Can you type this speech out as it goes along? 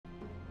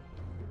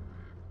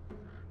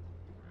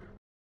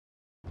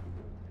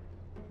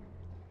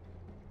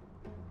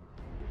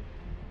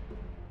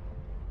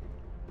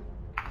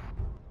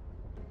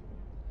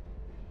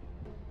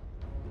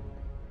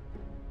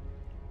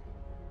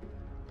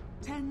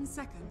10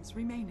 seconds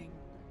remaining.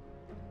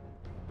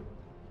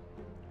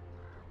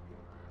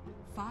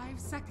 5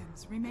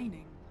 seconds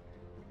remaining.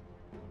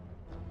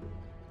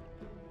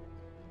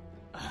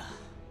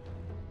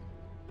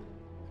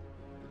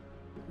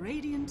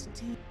 Radiant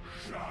team.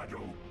 Shadow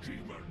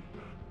Demon.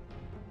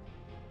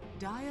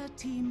 Dire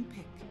team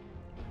pick.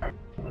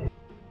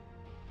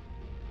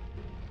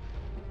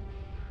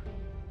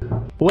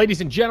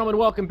 Ladies and gentlemen,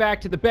 welcome back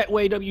to the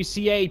Betway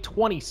WCA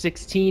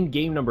 2016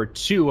 game number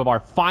 2 of our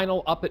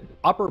final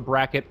upper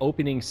bracket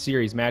opening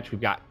series match. We've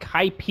got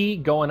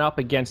Kaipi going up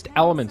against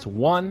Elements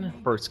 1.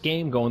 First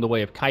game going the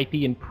way of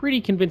Kaipi in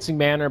pretty convincing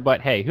manner, but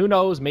hey, who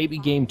knows? Maybe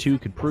game 2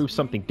 could prove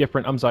something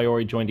different. I'm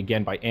Zyori, joined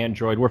again by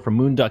Android. We're from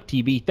Moonduck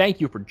TV. Thank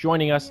you for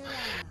joining us.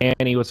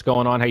 Annie, what's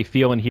going on? How you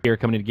feeling here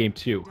coming into game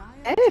 2?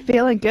 Hey,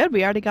 feeling good.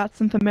 We already got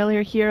some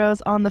familiar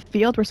heroes on the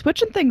field. We're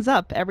switching things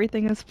up.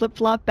 Everything is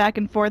flip-flop back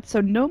and forth,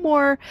 so no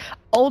more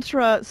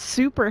ultra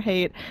super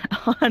hate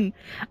on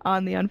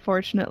the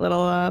unfortunate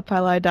little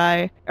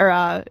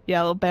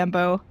little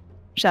bamboo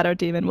shadow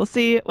demon. We'll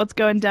see what's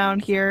going down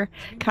here.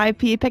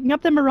 Kaipi picking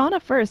up the Mirana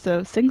first,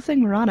 so Sing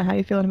Mirana. How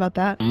you feeling about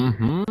that?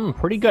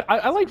 Pretty good.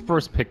 I like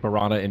first pick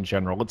Mirana in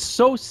general. It's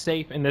so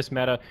safe in this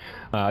meta,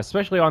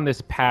 especially on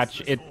this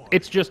patch.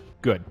 It's just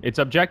good. It's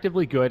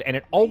objectively good, and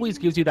it always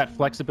gives you that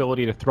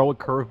flexibility to throw a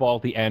curveball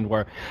at the end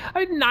where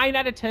 9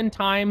 out of 10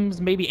 times,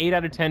 maybe 8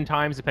 out of 10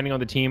 times, depending on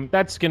the team,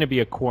 that's going to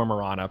be a core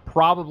Mirana,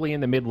 probably in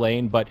the mid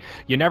lane, but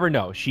you never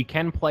know. She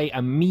can play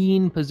a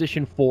mean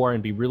position 4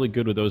 and be really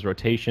good with those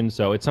rotations,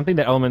 so it's something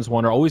that Elements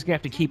 1 are always going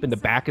to have to keep in the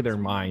back of their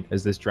mind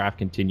as this draft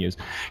continues.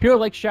 Hero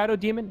like Shadow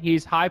Demon,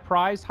 he's high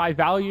prized, high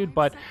valued,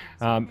 but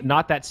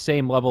not that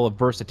same level of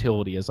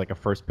versatility as like a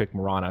first pick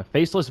Mirana.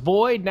 Faceless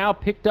Void now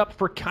picked up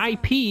for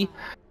Kaipi.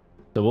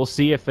 So we'll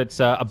see if it's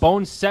a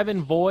Bone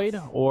 7 Void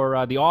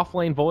or the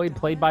Offlane Void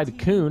played by the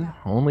Coon.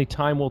 Only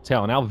time will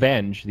tell. Now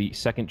Venge, the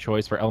second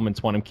choice for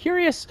Elements 1. I'm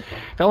curious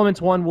if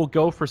Elements 1 will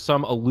go for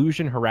some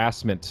illusion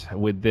harassment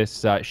with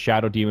this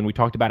Shadow Demon. We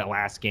talked about it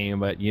last game,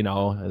 but, you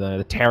know,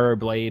 the Terror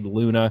Blade,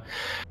 Luna,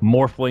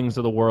 Morphlings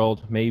of the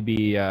world,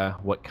 maybe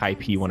what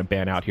Kaipi want to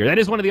ban out here. That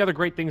is one of the other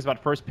great things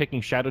about first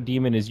picking Shadow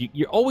Demon is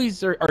you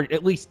always are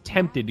at least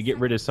tempted to get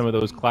rid of some of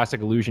those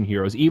classic illusion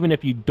heroes, even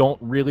if you don't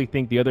really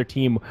think the other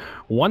team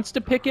wants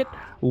to pick it.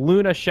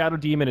 Luna Shadow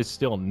Demon is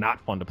still not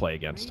fun to play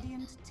against.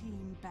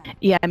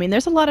 Yeah, I mean,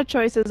 there's a lot of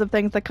choices of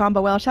things that combo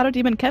well. Shadow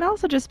Demon can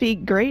also just be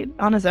great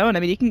on his own. I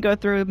mean, you can go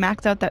through,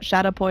 max out that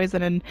Shadow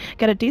Poison, and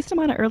get a decent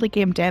amount of early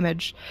game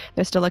damage.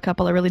 There's still a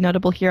couple of really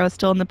notable heroes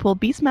still in the pool.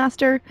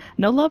 Beastmaster,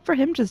 no love for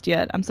him just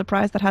yet. I'm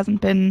surprised that hasn't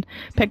been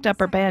picked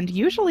up or banned.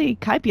 Usually,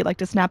 Kaipi like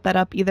to snap that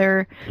up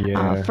either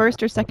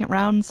first or second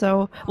round,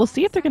 so we'll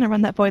see if they're going to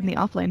run that Void in the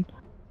offlane.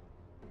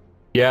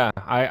 Yeah,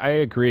 I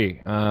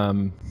agree.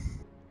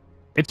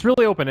 It's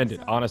really open-ended,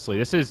 honestly.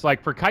 This is,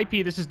 like, for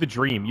Kaipi, this is the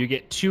dream. You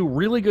get 2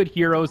 really good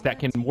heroes that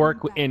can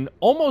work in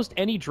almost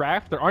any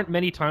draft. There aren't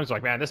many times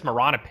like, man, this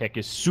Mirana pick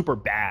is super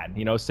bad.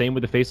 You know, same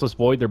with the Faceless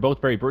Void. They're both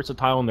very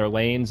versatile in their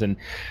lanes, and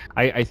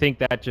I think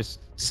that just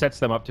sets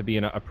them up to be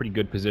in a pretty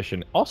good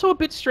position. Also a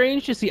bit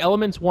strange to see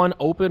Elements 1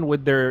 open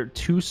with their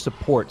 2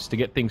 supports to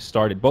get things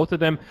started. Both of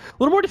them a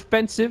little more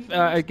defensive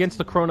against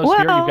the Chronos here.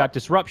 You've got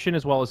Disruption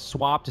as well as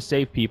Swap to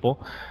save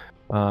people.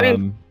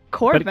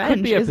 Core but it Venge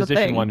could be a is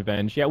position 1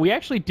 Venge. Yeah, we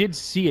actually did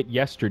see it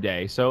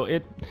yesterday, so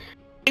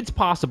it's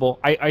possible.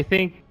 I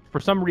think for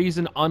some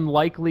reason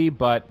unlikely,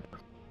 but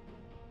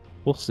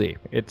we'll see.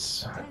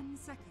 It's...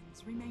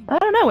 I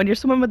don't know. When you're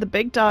swimming with the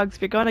big dogs,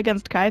 if you're going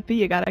against Kaipi,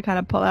 you gotta kind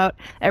of pull out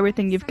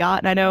everything you've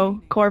got. And I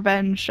know Core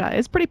Venge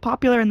is pretty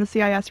popular in the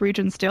CIS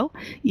region still,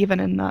 even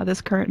in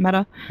this current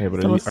meta. Yeah,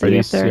 but so are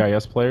these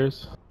CIS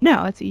players?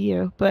 No, it's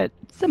EU, but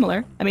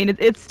similar. I mean,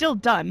 it's still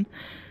done.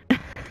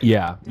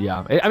 Yeah.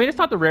 I mean, it's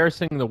not the rarest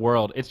thing in the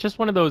world. It's just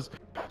one of those,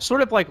 sort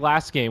of like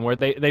last game, where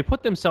they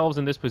put themselves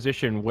in this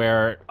position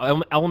where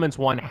Elements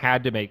 1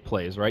 had to make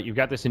plays, right? You've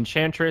got this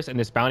Enchantress and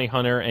this Bounty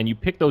Hunter, and you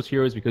pick those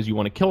heroes because you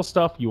want to kill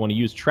stuff, you want to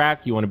use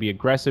track, you want to be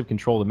aggressive,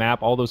 control the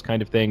map, all those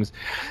kind of things.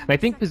 And I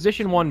think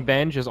position 1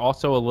 Venge is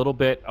also a little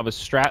bit of a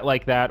strat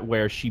like that,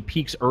 where she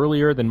peaks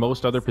earlier than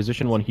most other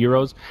position 1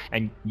 heroes,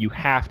 and you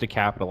have to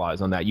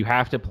capitalize on that. You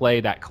have to play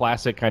that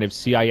classic kind of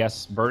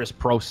CIS Virtus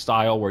Pro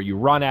style where you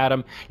run at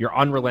them, you're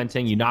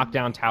unrelenting, you knock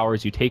down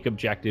towers, you take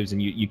objectives,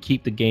 and you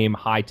keep the game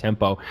high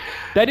tempo.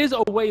 That is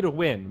a way to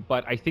win,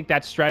 but I think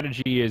that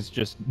strategy is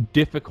just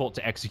difficult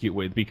to execute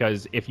with,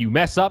 because if you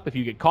mess up, if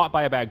you get caught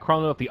by a bad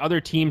chrono, if the other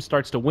team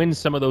starts to win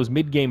some of those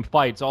mid-game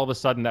fights, all of a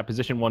sudden that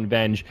position 1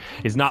 Venge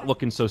is not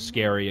looking so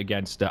scary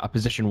against a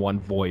position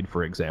 1 Void,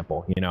 for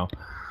example, you know?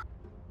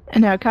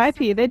 And now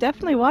Kaipi, they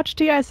definitely watch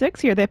TI6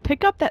 here. They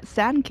pick up that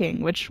Sand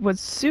King, which was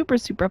super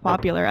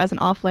popular as an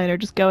offlaner,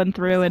 just going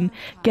through and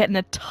getting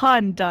a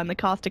ton done. The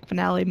Caustic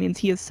Finale means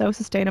he is so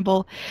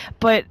sustainable.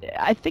 But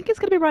I think it's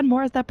going to be run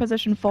more as that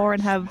position 4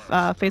 and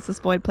have Faceless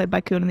Void played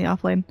by Coon in the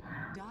offlane.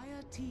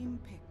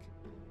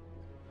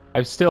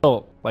 I'm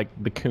still, like,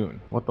 the Coon.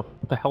 What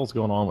the hell's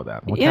going on with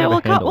that? What yeah,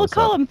 kind of we'll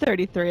call him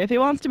 33. If he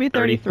wants to be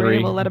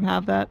 33, we'll let him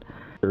have that.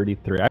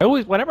 33.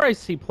 Whenever I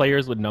see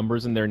players with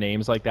numbers in their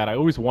names like that, I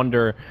always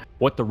wonder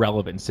what the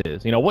relevance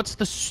is. What's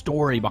the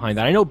story behind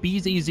that? I know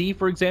BZZ,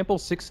 for example,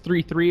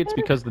 633. It's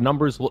because the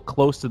numbers look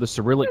close to the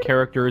Cyrillic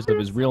characters of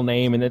his real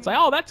name, and it's like,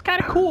 oh, that's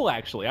kind of cool,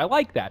 actually. I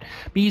like that.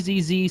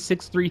 BZZ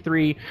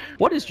 633.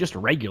 What is just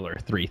regular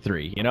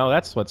 33?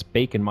 That's what's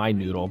baking my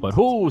noodle. But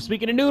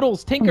speaking of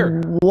noodles,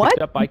 Tinker. What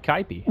picked up by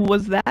Kaipi.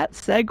 Was that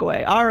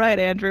segue? All right,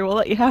 Andrew, we'll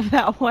let you have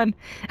that one.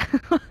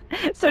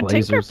 So Lasers.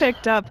 Tinker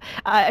picked up.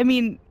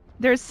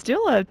 There's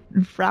still a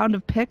round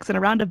of picks and a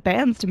round of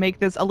bans to make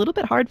this a little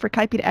bit hard for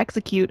Kaipi to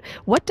execute.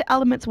 What do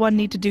Elements 1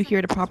 need to do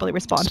here to properly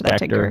respond to that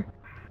Tinker?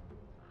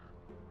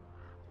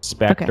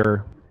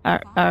 Spectre.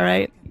 Okay. All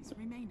right.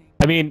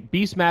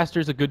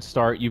 Beastmaster's a good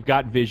start. You've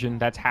got Vision.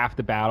 That's half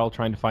the battle,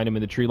 trying to find him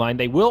in the tree line.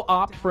 They will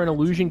opt for an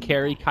illusion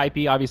carry.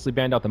 Kaipi obviously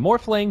banned out the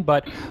Morphling,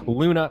 but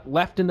Luna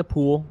left in the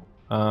pool.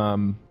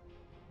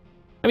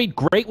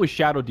 Great with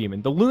Shadow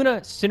Demon. The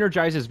Luna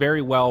synergizes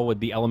very well with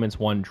the Elements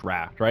 1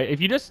 draft, right?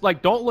 If you just,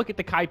 don't look at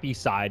the Kaipi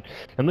side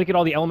and look at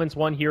all the Elements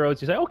 1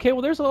 heroes, you say, okay,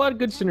 well, there's a lot of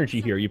good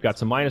synergy here. You've got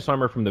some minus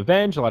armor from the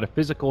Venge, a lot of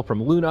physical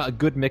from Luna, a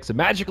good mix of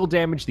magical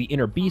damage, the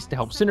Inner Beast to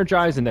help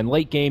synergize, and then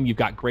late game, you've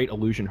got great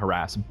Illusion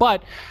Harass.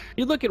 But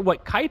you look at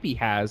what Kaipi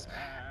has,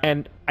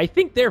 and I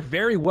think they're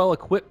very well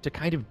equipped to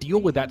kind of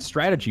deal with that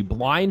strategy.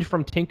 Blind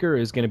from Tinker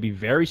is going to be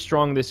very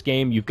strong this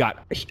game. You've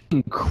got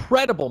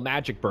incredible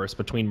magic burst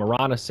between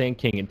Mirana, Sand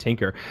King, and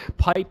Tinker.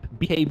 Pipe,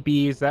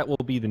 BKBs, that will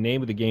be the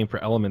name of the game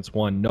for Elements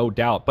 1, no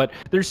doubt. But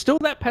there's still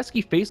that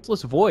pesky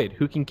Faceless Void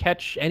who can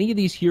catch any of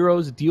these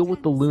heroes, deal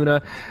with the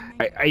Luna.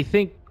 I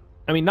think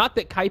not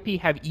that Kaipi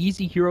have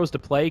easy heroes to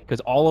play, because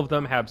all of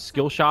them have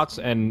skill shots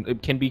and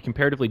it can be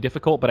comparatively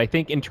difficult, but I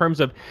think in terms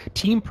of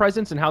team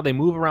presence and how they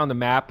move around the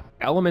map,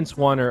 Elements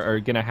 1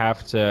 are going to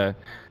have to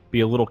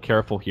be a little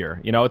careful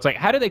here. It's like,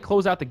 how do they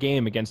close out the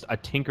game against a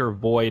Tinker,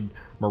 Void,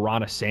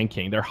 Mirana, Sand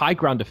King? Their high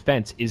ground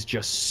defense is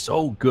just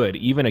so good,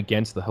 even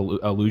against the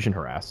Illusion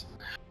Harass.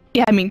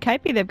 Yeah,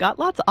 Kaipi, they've got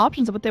lots of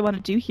options of what they want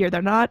to do here.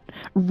 They're not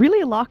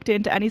really locked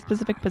into any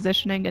specific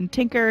positioning, and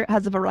Tinker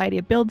has a variety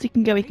of builds he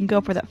can go. He can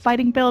go for that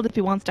fighting build if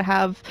he wants to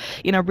have,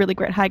 really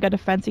great high ground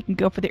defense. He can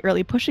go for the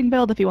early pushing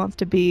build if he wants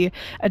to be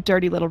a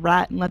dirty little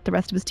rat and let the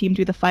rest of his team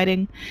do the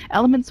fighting.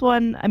 Elements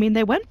 1,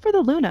 they went for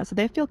the Luna, so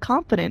they feel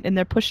confident in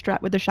their push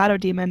strat with the Shadow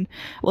Demon.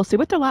 We'll see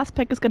what their last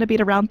pick is going to be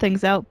to round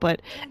things out,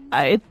 but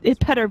it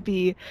better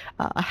be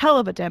a hell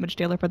of a damage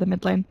dealer for the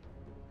mid lane.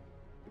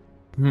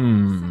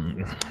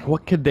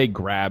 What could they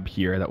grab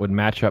here that would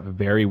match up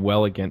very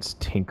well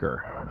against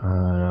Tinker?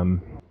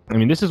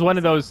 This is one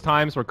of those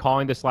times where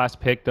calling this last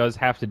pick does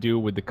have to do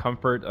with the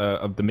comfort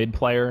of the mid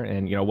player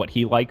and, what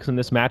he likes in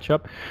this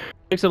matchup.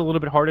 Makes it a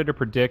little bit harder to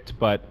predict,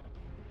 but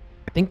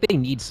I think they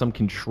need some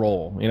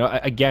control.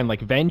 Again,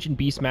 like Venge and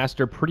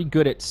Beastmaster, pretty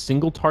good at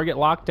single target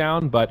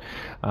lockdown, but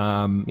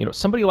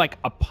somebody like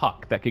a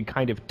Puck that could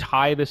kind of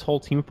tie this whole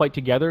team fight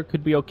together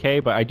could be okay,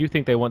 but I do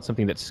think they want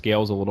something that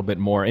scales a little bit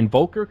more.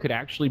 Invoker could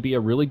actually be a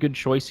really good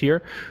choice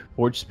here.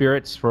 Forge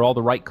Spirits for all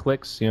the right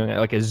clicks,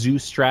 like a Zoo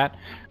strat.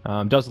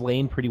 Does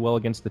lane pretty well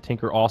against the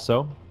Tinker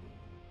also.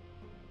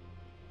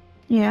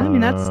 Yeah,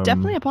 that's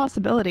definitely a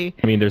possibility.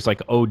 There's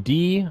like OD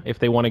if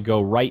they want to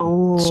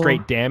go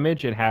straight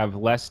damage and have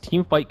less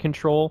team fight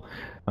control.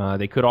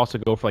 They could also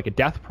go for like a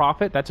Death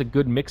Prophet. That's a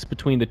good mix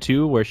between the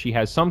two, where she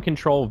has some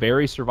control,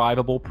 very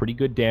survivable, pretty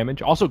good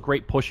damage. Also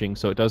great pushing,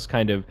 so it does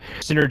kind of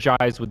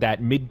synergize with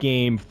that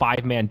mid-game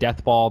 5-man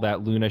Death Ball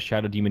that Luna,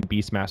 Shadow Demon,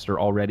 Beastmaster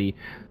already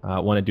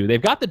want to do. They've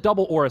got the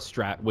double Aura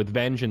strat with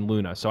Venge and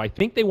Luna, so I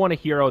think they want a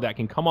hero that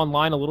can come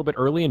online a little bit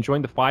early and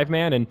join the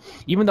 5-man, and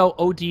even though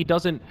OD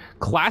doesn't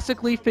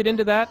classically fit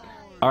into that,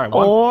 all right,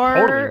 well,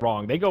 I'm totally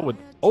wrong. They go with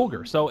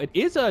Ogre, so it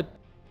is a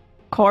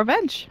core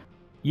Venge.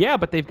 Yeah,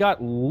 but they've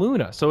got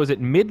Luna. So is it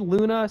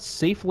mid-Luna,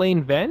 safe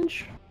lane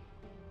Venge?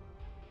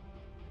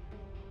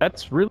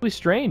 That's really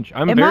strange.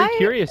 I'm very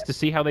curious to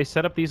see how they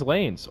set up these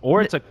lanes.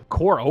 Or it's a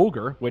core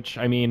Ogre, which,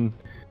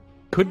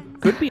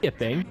 could be a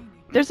thing.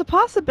 There's a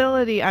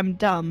possibility I'm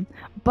dumb,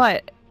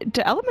 but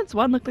do Elements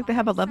 1 look like they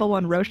have a level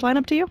 1 Roche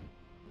lineup to you?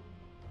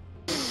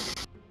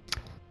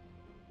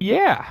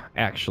 Yeah,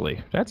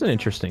 actually. That's an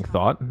interesting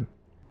thought.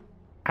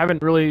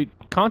 Haven't really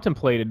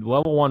contemplated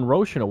level 1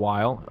 Roche in a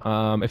while.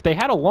 If they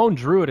had a lone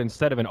druid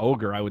instead of an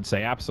ogre, I would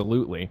say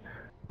absolutely.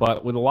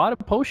 But with a lot of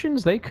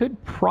potions, they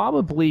could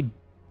probably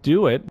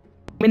do it.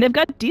 They've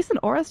got decent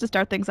auras to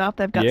start things off.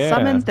 They've got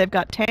summons, they've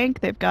got tank,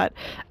 they've got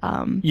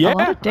a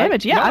lot of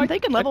damage. I'm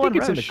thinking level 1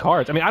 Roche. I think it's in the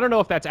cards. I don't know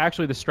if that's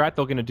actually the strat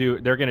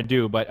they're going to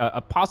do, but a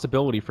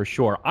possibility for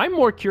sure. I'm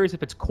more curious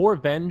if it's core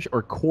Venge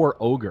or core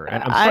Ogre,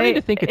 and I'm starting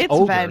to think it's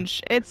Ogre.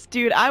 Venge.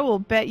 Dude, I will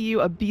bet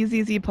you a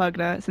BZZ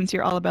Pugna, since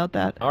you're all about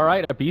that. All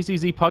right, a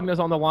BZZ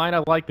Pugna's on the line.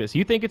 I like this.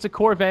 You think it's a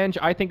core Venge,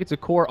 I think it's a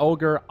core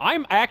Ogre.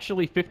 I'm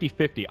actually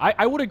 50-50.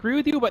 I would agree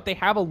with you, but they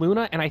have a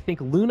Luna, and I think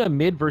Luna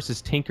mid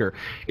versus Tinker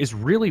is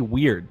really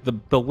weird.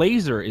 The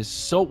laser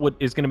is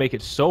going to make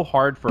it so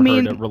hard for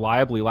her to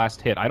reliably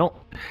last hit.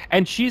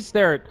 And she's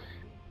there.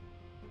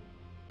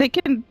 They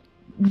can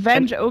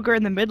Venge Ogre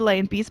in the mid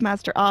lane,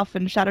 Beastmaster off,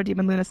 and Shadow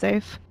Demon Luna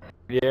safe.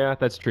 Yeah,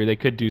 that's true. They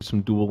could do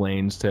some dual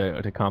lanes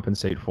to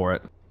compensate for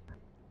it.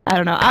 I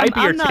don't know. I'm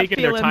I'm not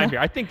taking their feeling time here.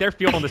 I think they're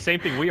feeling the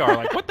same thing we are.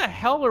 Like, what the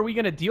hell are we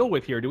going to deal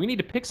with here? Do we need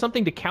to pick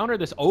something to counter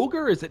this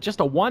ogre? Is it just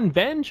a one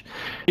Venge?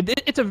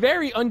 It's a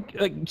very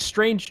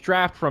strange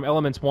draft from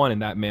Elements 1 in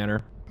that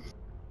manner.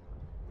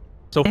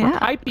 So for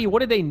Kaipi, what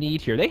do they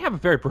need here? They have a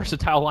very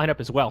versatile lineup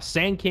as well.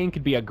 Sand King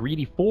could be a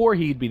greedy 4.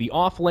 He'd be the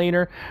off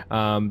laner.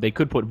 They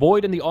could put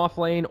Void in the off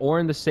lane or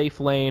in the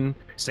safe lane.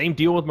 Same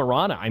deal with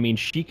Mirana. I mean,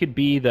 she could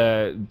be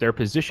their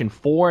position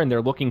 4, and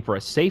they're looking for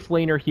a safe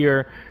laner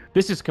here.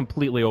 This is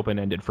completely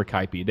open-ended for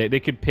Kaipi. They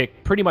could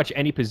pick pretty much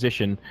any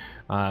position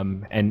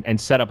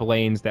and set up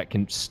lanes that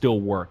can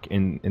still work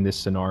in this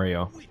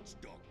scenario.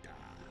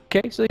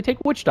 Okay, so they take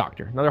Witch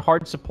Doctor, another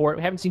hard support.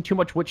 We haven't seen too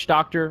much Witch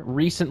Doctor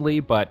recently,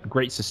 but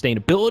great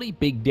sustainability,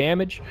 big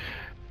damage.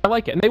 I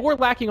like it. And they were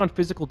lacking on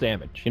physical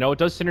damage. You know, it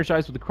does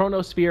synergize with the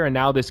Chronosphere, and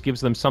now this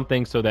gives them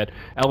something so that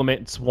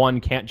Elements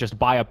 1 can't just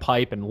buy a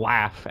pipe and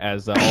laugh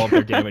as all of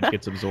their damage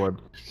gets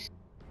absorbed.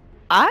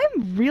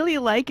 I'm really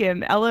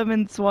liking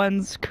Elements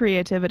 1's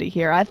creativity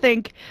here. I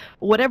think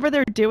whatever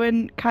they're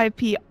doing,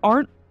 Kaipi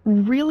aren't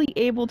really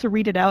able to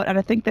read it out, and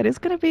I think that is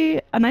going to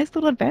be a nice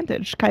little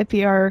advantage.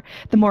 Kaipi are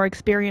the more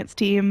experienced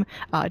team,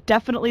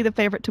 definitely the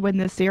favorite to win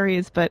this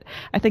series, but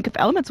I think if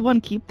Elements 1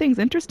 keep things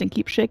interesting,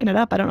 keep shaking it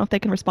up, I don't know if they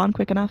can respond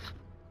quick enough.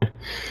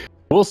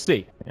 We'll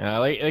see.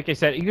 Like I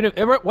said, even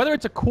whether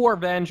it's a core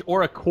Venge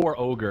or a core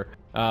Ogre,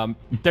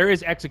 there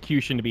is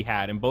execution to be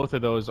had, and both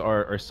of those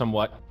are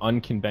somewhat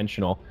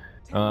unconventional.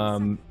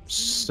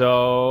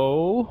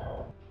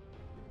 So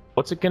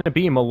what's it going to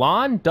be?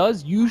 Milan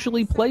does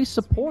usually play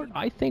support.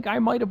 I think I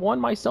might have won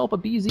myself a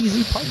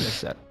BZZ part in this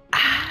set.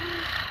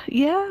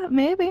 Yeah,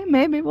 maybe.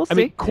 We'll see. I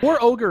mean, core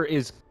Ogre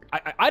is...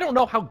 I don't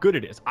know how good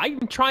it is. I'm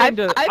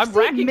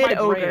racking my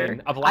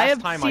brain of last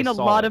time I saw it. I have seen a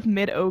lot of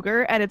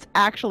mid-Ogre, and it's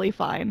actually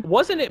fine.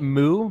 Wasn't it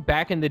Moo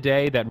back in the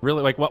day that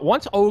really, like,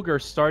 once Ogre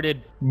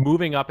started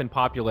moving up in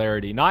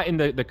popularity, not in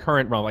the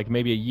current run, like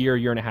maybe a year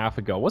and a half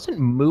ago, wasn't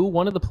Moo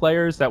one of the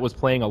players that was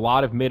playing a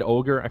lot of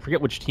mid-Ogre? I forget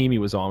which team he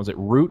was on. Was it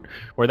Root?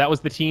 Or that was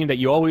the team that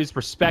you always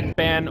respect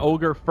ban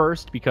Ogre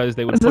first because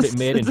they would put it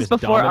mid and just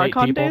dominate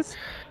people? Days?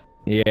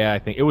 Yeah, I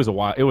think it was a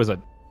while. It was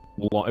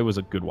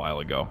a good while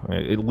ago,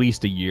 at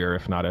least a year,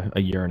 if not a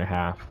year and a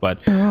half. But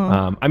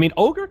I mean,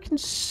 Ogre can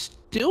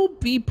still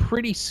be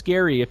pretty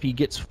scary if he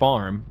gets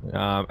farm.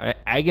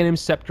 Aghanim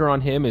Scepter on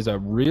him is a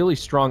really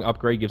strong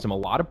upgrade, gives him a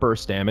lot of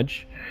burst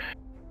damage.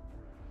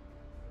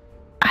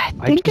 I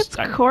think it's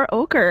core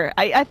Ogre.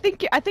 I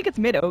think it's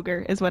mid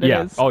Ogre is what it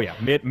is. Oh yeah,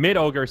 mid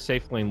Ogre,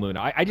 safe lane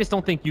Luna. I just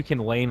don't think you can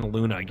lane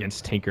Luna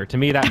against Tinker. To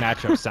me, that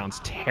matchup sounds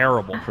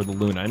terrible for the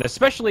Luna, and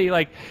especially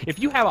like if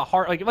you have a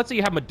hard, like let's say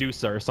you have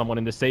Medusa or someone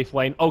in the safe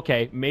lane.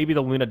 Okay, maybe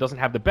the Luna doesn't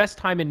have the best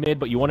time in mid,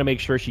 but you want to make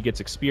sure she gets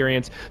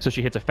experience, so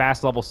she hits a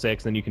fast level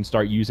 6, then you can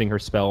start using her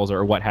spells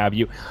or what have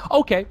you.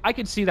 Okay, I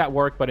could see that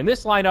work, but in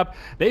this lineup,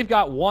 they've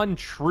got one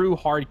true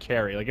hard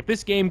carry. Like if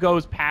this game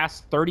goes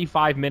past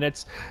 35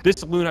 minutes,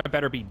 this Luna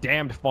better be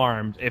damned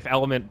farmed if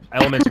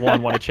Elements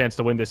 1 want a chance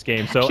to win this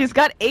game. So she's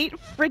got 8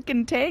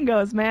 freaking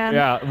tangos, man.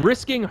 Yeah,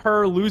 risking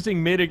her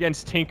losing mid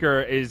against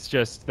Tinker is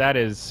just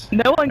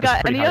no one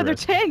got any other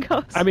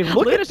tangos. I mean,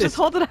 look Luna's at this. Just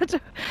holding on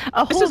to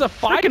a this whole is a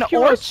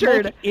 5-hero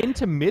orchard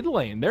into mid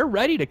lane. They're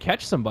ready to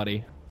catch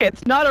somebody.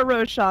 It's not a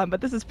Roshan, but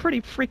this is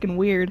pretty freaking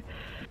weird.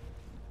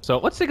 So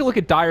let's take a look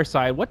at Dire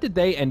Side. What did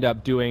they end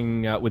up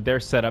doing with their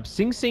setup?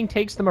 Sing Sing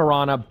takes the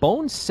Mirana.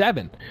 Bone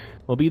 7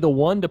 will be the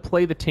one to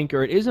play the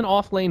Tinker. It is an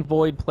off-lane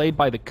Void played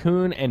by the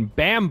Coon and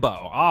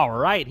Bambo. All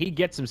right, he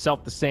gets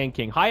himself the Sand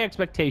King. High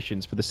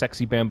expectations for the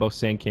sexy Bambo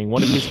Sand King.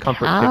 One of his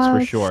comfort picks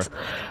for sure.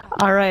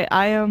 All right,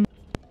 I am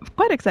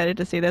quite excited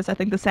to see this. I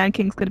think the Sand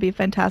King's going to be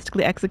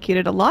fantastically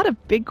executed. A lot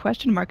of big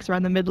question marks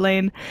around the mid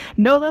lane.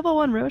 No level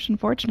 1 Roche,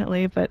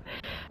 unfortunately, but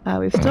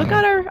we've still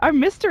got our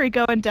mystery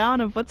going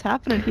down of what's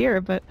happening here.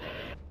 But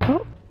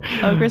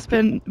Ogre's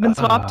been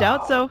swapped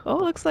out, so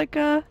looks like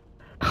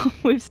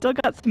we've still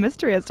got some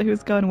mystery as to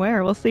who's going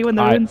where. We'll see when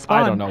the runes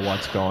spawn. I don't know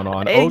what's going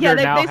on. Ogre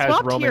now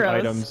has roaming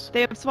items.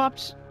 They have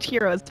swapped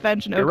heroes,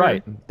 Venge and Ogre. You're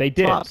right. They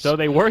did. Swapped. So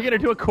they were going to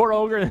do a core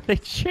Ogre, and they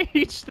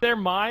changed their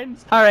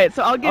minds. All right,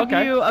 so I'll give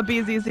you a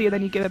BZZ, and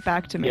then you give it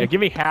back to me. Yeah, give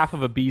me half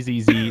of a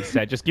BZZ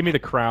set. Just give me the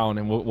crown,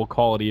 and we'll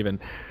call it even.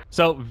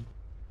 So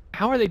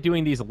how are they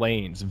doing these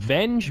lanes?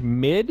 Venge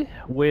mid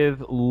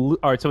with... All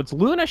right, so it's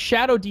Luna,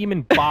 Shadow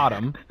Demon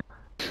bottom.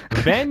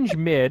 Venge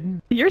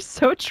mid. You're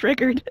so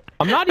triggered.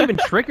 I'm not even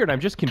triggered. I'm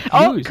just confused.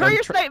 Oh,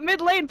 Courier Snipe mid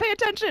lane. Pay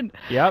attention.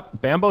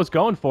 Yep, Bambo's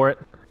going for it.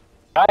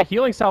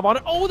 Healing salve on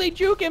it. Oh, they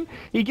juke him.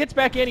 He gets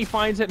back in. He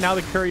finds it. Now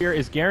the Courier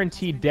is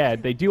guaranteed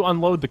dead. They do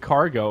unload the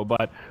cargo,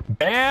 but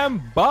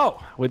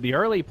Bambo with the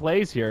early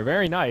plays here.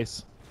 Very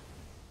nice.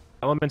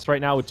 Elements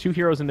right now with 2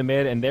 heroes in the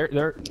mid, and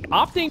they're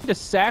opting to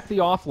sack the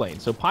off lane.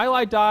 So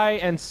Pylai Dai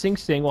and Sing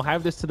Sing will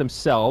have this to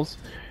themselves.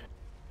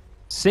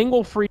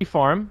 Single free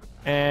farm.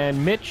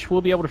 And Mitch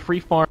will be able to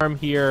free farm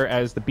here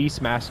as the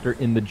Beastmaster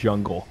in the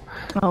jungle.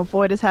 Oh,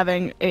 Void is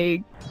having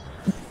a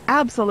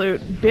absolute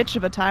bitch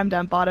of a time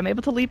down bottom,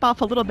 able to leap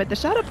off a little bit. The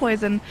Shadow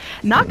Poison,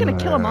 not going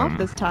to kill him off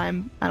this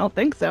time. I don't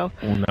think so.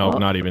 No, well,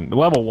 not even.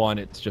 Level 1,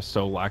 it's just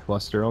so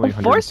lackluster. Only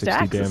 160 4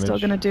 stacks damage. is still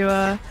going to do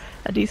a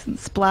decent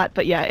splat.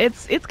 But yeah,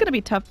 it's going to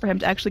be tough for him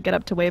to actually get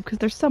up to wave because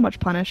there's so much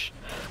punish.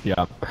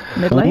 Yeah.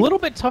 Mid-lane. A little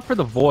bit tough for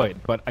the Void,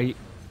 but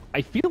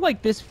I feel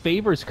like this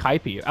favors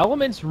Kaipi.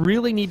 Elements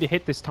really need to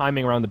hit this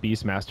timing around the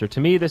Beastmaster. To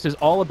me, this is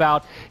all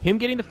about him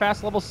getting the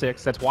fast level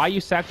 6. That's why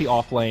you sack the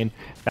offlane.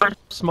 That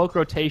smoke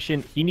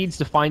rotation, he needs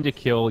to find a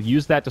kill,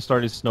 use that to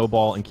start his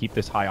snowball, and keep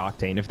this high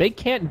octane. If they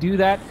can't do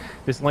that,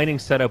 this laning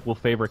setup will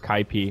favor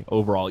Kaipi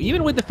overall.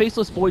 Even with the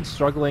Faceless Void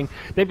struggling,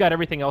 they've got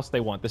everything else they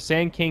want. The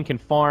Sand King can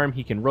farm,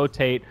 he can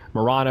rotate.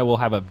 Mirana will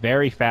have a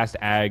very fast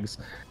Ags.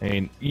 I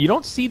mean, you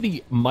don't see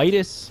the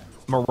Midas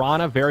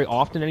Mirana very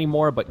often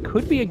anymore, but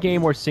could be a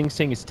game where Sing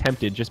Sing is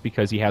tempted just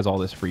because he has all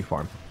this free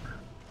farm.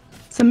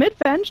 So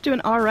mid-Venge doing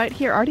alright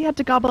here. Already had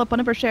to gobble up one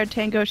of her shared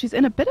tango. She's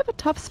in a bit of a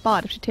tough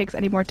spot if she takes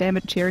any more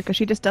damage here because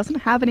she just doesn't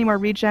have any more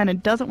regen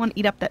and doesn't want to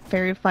eat up that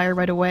Fairy Fire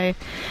right away.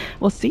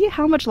 We'll see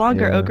how much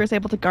longer Ogre is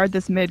able to guard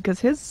this mid because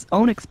his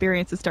own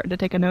experience is starting to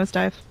take a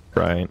nosedive.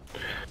 Right.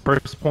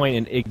 First point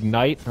in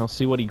Ignite. I'll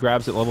see what he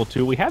grabs at level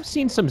 2. We have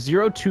seen some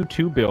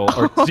 0-2-2 build,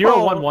 or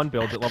 0-1-1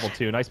 builds at level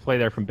 2. Nice play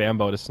there from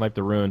Bambo to snipe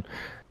the rune.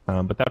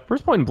 But that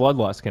first point in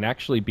Bloodlust can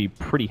actually be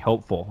pretty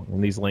helpful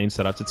in these lane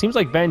setups. It seems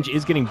like Venge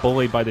is getting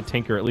bullied by the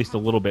Tinker at least a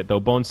little bit, though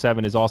Bone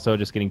 7 is also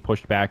just getting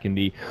pushed back in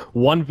the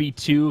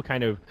 1v2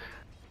 kind of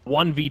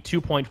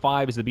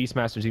 1v2.5 as the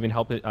Beastmaster's even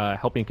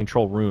helping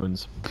control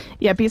runes.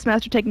 Yeah,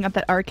 Beastmaster taking up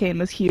that Arcane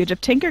was huge.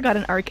 If Tinker got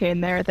an Arcane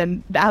there,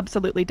 then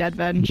absolutely dead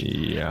Venge.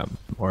 Yeah,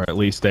 or at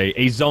least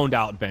a zoned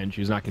out Venge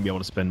who's not going to be able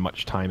to spend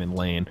much time in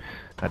lane.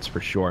 That's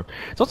for sure.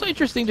 It's also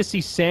interesting to see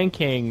Sand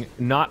King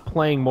not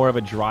playing more of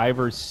a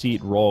driver's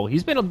seat role.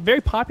 He's been very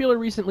popular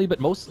recently, but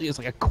mostly as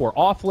like a core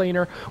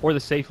offlaner or the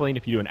safe lane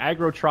if you do an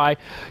aggro try.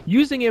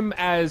 Using him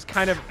as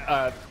kind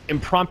of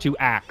impromptu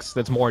axe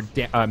that's more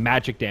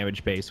magic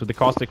damage based with the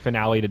Caustic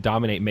Finale to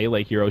dominate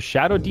melee heroes.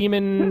 Shadow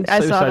Demon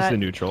says the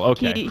neutral.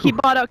 Okay. He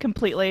bought out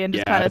completely and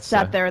just kind of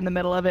sat there in the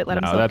middle of it, let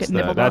himself get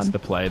nibbled on. That's the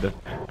play, the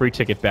free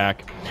ticket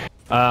back.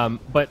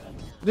 But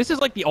this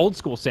is like the old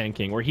school Sand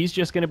King, where he's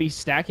just going to be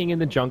stacking in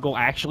the jungle,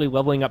 actually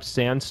leveling up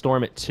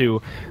Sandstorm at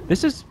 2.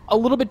 This is a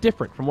little bit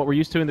different from what we're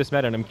used to in this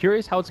meta, and I'm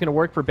curious how it's going to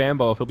work for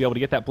Bambo, if he'll be able to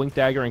get that Blink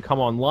Dagger and come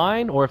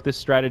online, or if this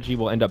strategy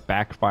will end up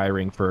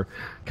backfiring for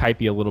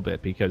Kaipi a little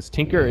bit, because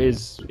Tinker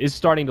is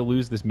starting to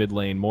lose this mid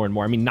lane more and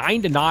more. I mean,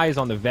 9 denies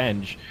on the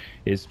Venge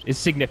is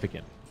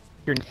significant.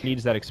 Tinker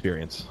needs that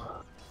experience.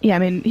 Yeah, I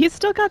mean, he's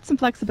still got some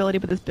flexibility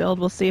with his build.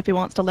 We'll see if he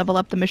wants to level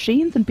up the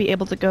machines and be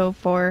able to go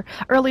for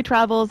early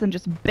travels and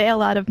just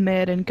bail out of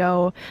mid and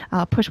go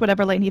push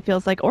whatever lane he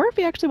feels like, or if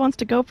he actually wants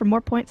to go for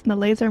more points in the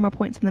laser, more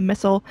points in the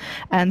missile,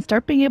 and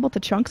start being able to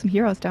chunk some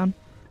heroes down.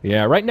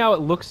 Yeah, right now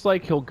it looks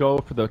like he'll go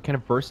for the kind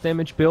of burst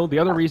damage build. The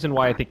other reason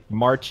why I think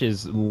March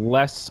is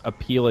less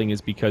appealing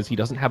is because he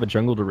doesn't have a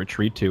jungle to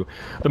retreat to.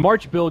 The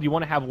March build, you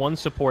want to have one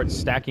support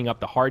stacking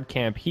up the hard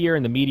camp here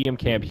and the medium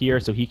camp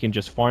here so he can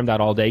just farm that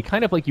all day,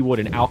 kind of like you would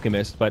an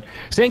Alchemist, but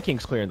Sand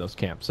King's clearing those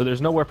camps, so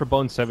there's nowhere for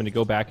Bone 7 to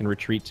go back and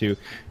retreat to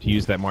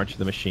use that March of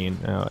the Machine.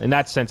 In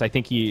that sense, I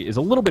think he is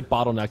a little bit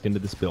bottlenecked into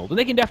this build, and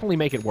they can definitely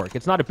make it work.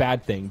 It's not a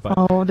bad thing, but...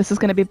 Oh, this is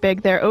going to be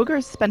big there.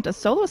 Ogre spent a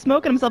solo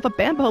smoke on himself a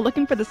Bambo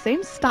looking for the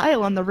same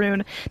style on the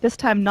rune, this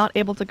time not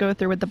able to go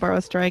through with the Burrow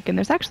Strike, and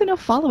there's actually no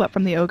follow-up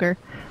from the Ogre.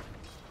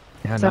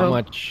 Yeah, not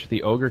much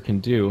the Ogre can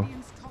do.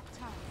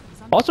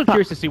 Also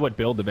curious to see what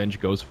build the Venge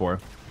goes for.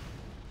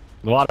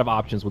 A lot of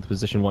options with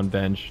position 1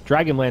 Venge.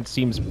 Dragonlance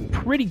seems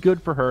pretty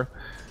good for her,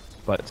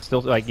 but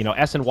still, like, you know,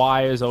 S and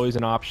Y is always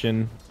an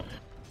option.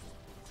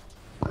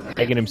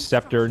 Aghanim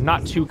Scepter,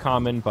 not too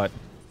common, but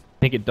I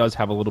think it does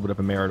have a little bit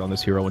of a merit on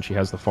this hero when she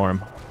has the farm.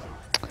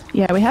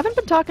 Yeah, we haven't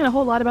been talking a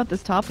whole lot about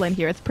this top lane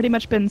here. It's pretty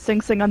much been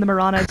Sing Sing on the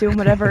Mirana, doing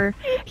whatever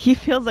he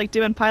feels like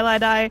doing.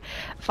 Pylai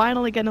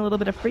finally getting a little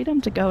bit of freedom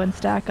to go and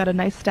stack. Got a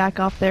nice stack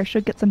off there.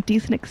 Should get some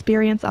decent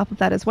experience off of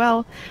that as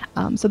well.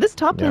 So this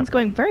top lane's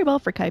going very well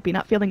for Kaipi,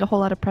 not feeling a whole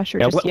lot of pressure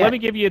just yet. Let me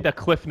give you the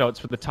cliff notes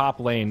for the top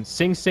lane.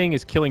 Sing Sing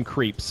is killing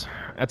creeps.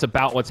 That's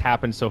about what's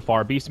happened so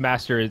far.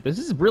 Beastmaster, this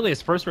is really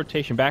his first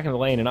rotation back in the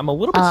lane, and I'm a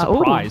little bit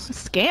surprised.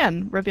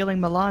 Scan revealing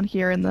Milan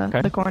here in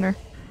the corner.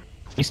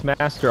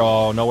 Beastmaster,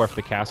 oh, nowhere for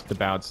the cast to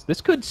bounce.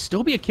 This could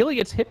still be a kill. He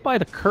gets hit by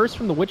the curse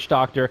from the Witch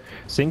Doctor.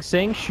 Sing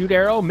Sing, shoot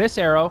arrow, miss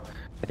arrow.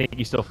 I think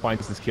he still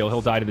finds this kill. He'll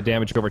die to the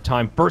damage over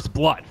time. First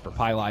blood for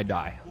Pylai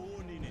Die.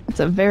 It's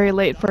a very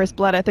late first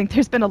blood. I think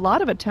there's been a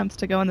lot of attempts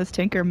to go in this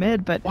Tinker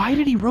mid, but... Why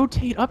did he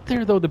rotate up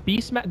there, though?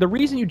 The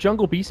reason you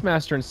jungle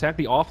Beastmaster and sack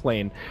the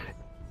offlane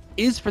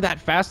is for that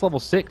fast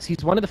level 6.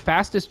 He's one of the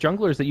fastest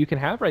junglers that you can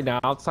have right now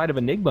outside of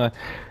Enigma.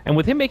 And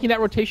with him making that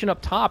rotation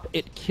up top,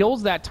 it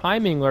kills that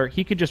timing where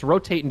he could just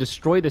rotate and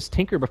destroy this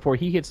Tinker before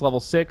he hits level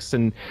 6.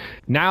 And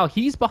now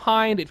he's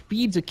behind. It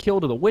feeds a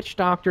kill to the Witch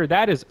Doctor.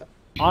 That is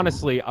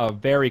honestly a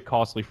very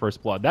costly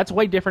first blood. That's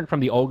way different from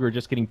the Ogre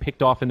just getting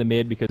picked off in the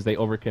mid because they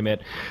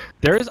overcommit.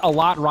 There's a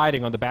lot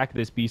riding on the back of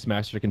this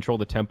Beastmaster to control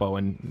the tempo,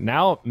 and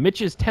now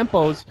Mitch's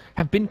tempos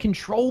have been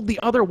controlled the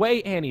other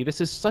way, Annie.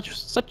 This is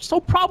so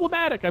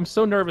problematic. I'm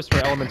so nervous for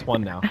Elements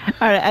 1 now.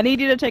 All right, I need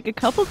you to take a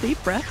couple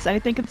deep breaths.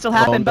 Anything can still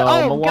happen, but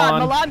oh Milan. god,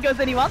 Milan goes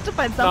in. He wants to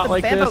find something.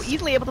 Like Bambo this.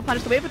 easily able to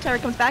punish the wave of terror,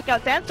 comes back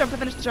out. Sandstorm to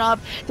finish the job.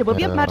 There will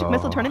be a magic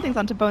missile turning things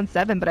onto Bone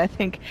 7, but I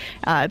think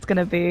it's going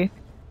to be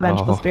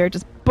Vengeful Spirit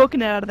just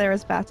booking it out of there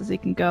as fast as he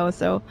can go.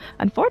 So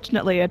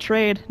unfortunately, a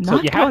trade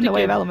not going the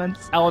way of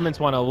Elements. Elements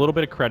want a little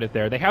bit of credit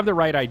there. They have the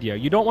right idea.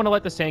 You don't want to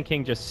let the Sand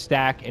King just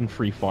stack and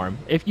freefarm.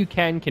 If you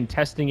can,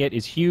 contesting it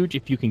is huge.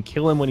 If you can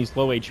kill him when he's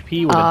low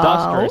HP with a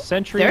Dust or a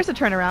Sentry. There's a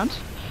turnaround.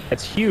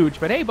 That's huge,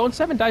 but hey, Bone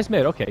 7 dies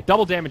mid. Okay,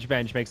 double damage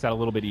Venge makes that a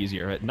little bit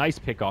easier. A nice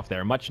pick off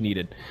there, much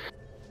needed.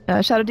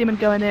 Shadow Demon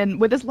going in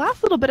with his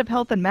last little bit of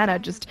health and mana,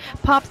 just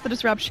pops the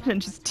disruption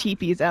and just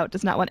TPs out.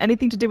 Does not want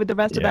anything to do with the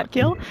rest of that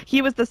kill.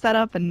 He was the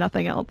setup and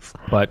nothing else.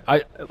 But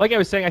like I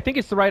was saying, I think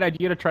it's the right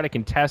idea to try to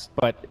contest,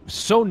 but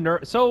so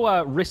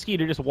risky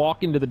to just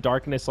walk into the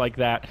darkness like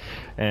that,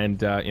 and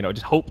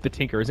just hope the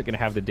Tinker isn't going to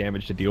have the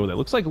damage to deal with it.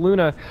 Looks like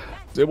Luna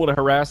is able to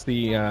harass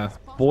the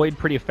Void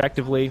pretty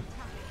effectively,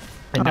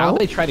 and now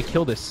they try to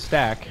kill this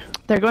stack.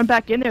 They're going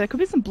back in there. There could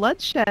be some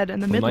bloodshed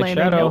in the mid lane.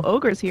 No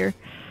ogres here.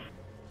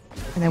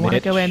 And they want to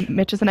go in.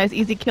 Mitch is a nice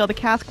easy kill. The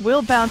cask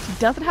will bounce. He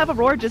doesn't have a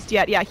roar just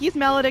yet. Yeah, he's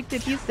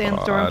maledicted. He's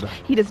Sandstormed.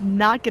 He does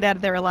not get out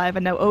of there alive.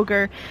 And now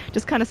Ogre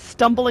just kind of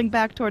stumbling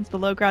back towards the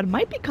low ground.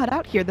 Might be cut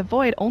out here. The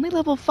Void, only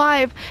level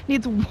 5.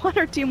 Needs 1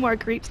 or 2 more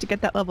creeps to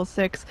get that level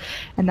 6.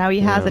 And now he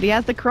has it. He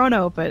has the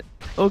Chrono, but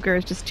Ogre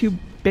is just too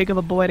big of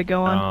a boy to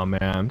go on. Oh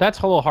man, that's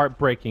a little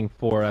heartbreaking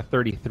for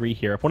 33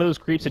 here. If one of those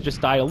creeps had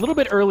just died a little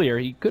bit earlier,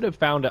 he could have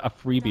found a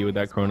freebie with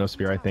that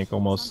Chronosphere, I think,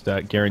 almost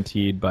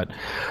guaranteed. But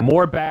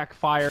more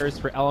backfires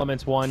for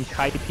Elements 1.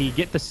 Kaipi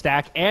get the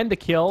stack and the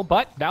kill,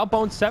 but now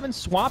Bone 7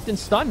 swamped and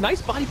stunned.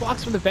 Nice body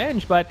blocks from the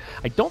Venge, but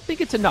I don't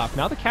think it's enough.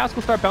 Now the cask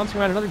will start bouncing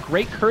around. Another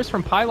great curse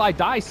from Pylai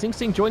die. Sing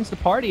Sing joins the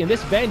party, and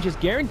this Venge is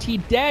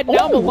guaranteed dead.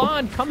 Now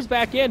Milan comes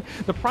back in.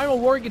 The Primal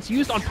War gets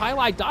used on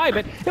Pylai die,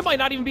 but it might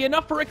not even be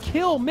enough for a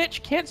kill.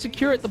 Mitch can't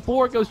secure it. The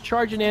boar goes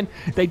charging in.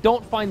 They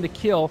don't find the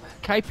kill.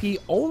 Kaipi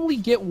only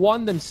get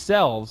 1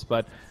 themselves,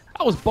 but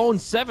that was Bone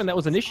 7 that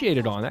was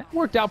initiated on. That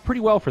worked out pretty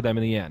well for them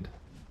in the end.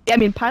 I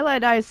mean,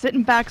 Pylai is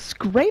sitting back,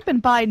 scraping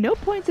by, no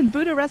points in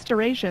Buddha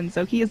Restoration,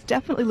 so he is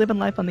definitely living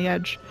life on the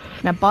edge.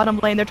 Now, bottom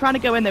lane, they're trying to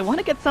go in. They want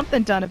to get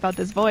something done about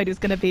this Void who's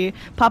going to be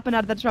popping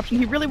out of the disruption.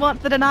 He really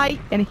wants the deny,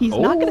 and he's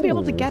not going to be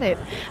able to get it,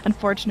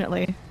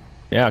 unfortunately.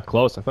 Yeah,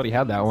 close. I thought he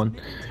had that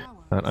one.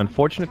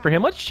 Unfortunate for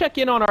him. Let's check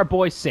in on our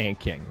boy Sand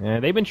King.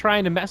 They've been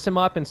trying to mess him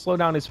up and slow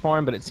down his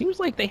farm, but it seems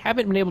like they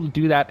haven't been able to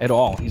do that at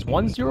all. He's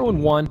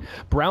 1-0-1,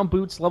 Brown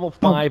Boots level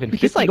 5, and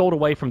 50 gold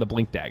away from the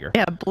Blink Dagger.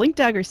 Yeah, Blink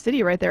Dagger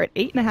City right there at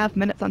 8.5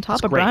 minutes on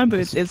top of Brown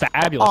Boots is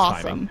fabulous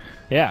awesome. Timing.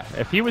 Yeah,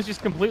 if he was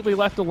just completely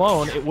left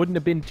alone, it wouldn't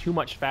have been too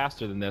much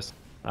faster than this.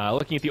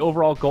 Looking at the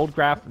overall gold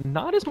graph,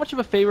 not as much of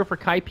a favor for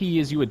Kaipi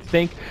as you would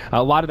think.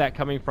 A lot of that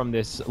coming from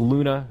this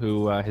Luna,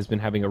 who has been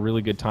having a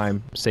really good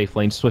time safe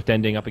lane, swift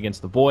ending up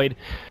against the Void.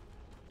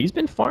 He's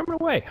been farming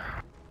away.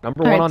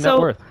 Number 1 on net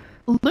worth.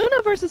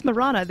 Luna versus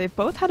Mirana, they've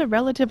both had a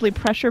relatively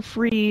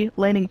pressure-free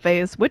laning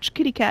phase. Which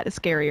kitty cat is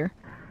scarier?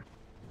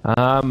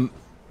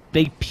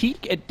 They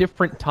peak at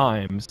different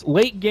times.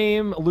 Late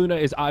game, Luna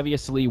is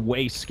obviously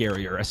way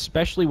scarier,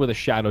 especially with a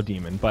Shadow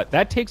Demon, but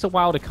that takes a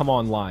while to come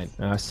online.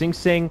 Sing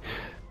Sing,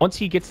 once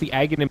he gets the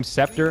Aghanim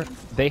Scepter,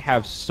 they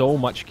have so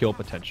much kill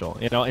potential.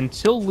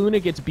 Until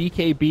Luna gets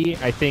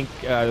BKB, I think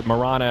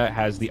Mirana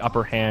has the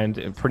upper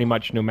hand pretty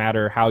much no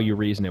matter how you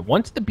reason it.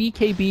 Once the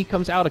BKB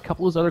comes out, a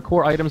couple of those other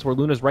core items where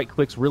Luna's right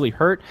clicks really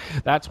hurt,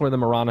 that's where the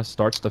Mirana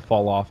starts to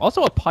fall off.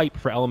 Also a pipe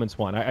for Elements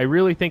 1. I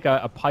really think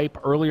a pipe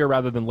earlier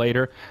rather than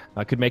later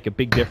could make a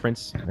big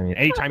difference. I mean,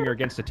 anytime you're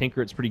against a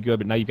Tinker, it's pretty good,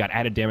 but now you've got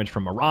added damage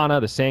from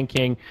Mirana, the Sand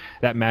King.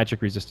 That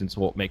magic resistance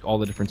will make all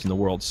the difference in the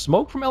world.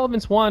 Smoke from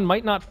Elements 1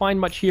 might not find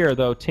much here,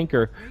 though.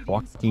 Tinker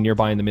walking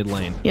nearby in the mid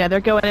lane. Yeah, they're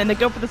going in. They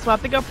go for the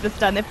swap. They go for the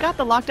stun. They've got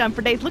the lockdown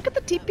for days. Look at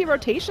the TP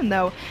rotation,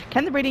 though.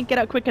 Can the Radiant get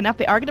out quick enough?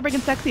 They are going to bring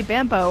in Sexy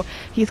Bambo.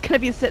 He's going to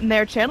be sitting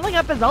there channeling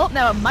up his ult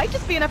now. It might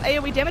just be enough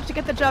AoE damage to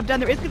get the job done.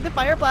 There is the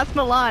Fire Blast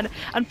Milan.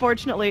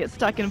 Unfortunately, it's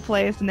stuck in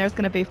place, and there's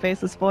going to be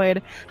Faceless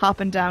Void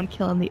hopping down,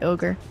 killing the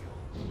Ogre.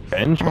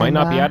 Venge might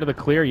not be out of the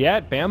clear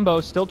yet.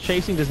 Bambo still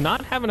chasing, does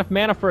not have enough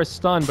mana for a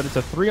stun, but it's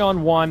a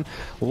 3-on-1,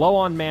 low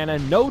on mana,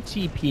 no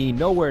TP,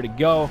 nowhere to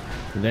go.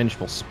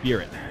 Vengeful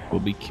Spirit will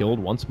be killed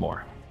once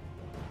more.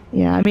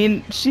 Yeah, I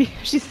mean, she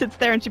sits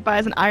there and she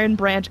buys an Iron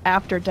Branch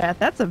after death.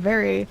 That's a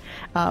very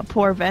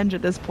poor Venge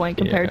at this point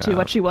compared to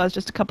what she was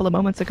just a couple of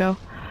moments ago.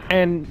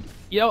 And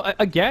you know,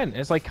 again,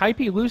 it's like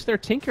Kaipi lose their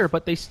Tinker,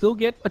 but they still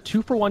get a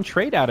 2-for-1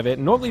 trade out of it.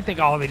 And normally you think,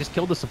 oh, they just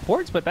killed the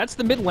supports, but that's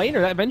the mid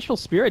laner. That Vengeful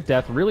Spirit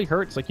death really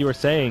hurts, like you were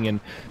saying, and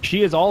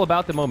she is all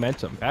about the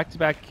momentum.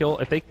 Back-to-back kill.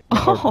 If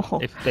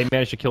they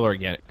manage to kill her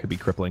again, it could be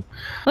crippling.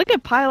 Look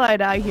at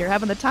Pie here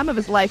having the time of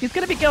his life. He's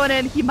going to be going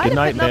in. He might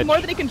have hit up more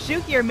than he can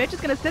shoot here. Mitch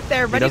is going to sit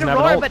there ready to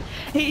roar, but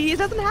he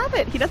doesn't have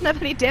it. He doesn't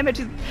have any damage.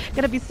 He's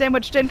going to be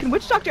sandwiched in. Can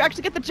Witch Doctor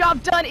actually get the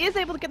job done? Is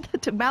able to get the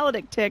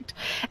Maledict ticked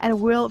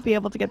and will be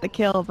able to get the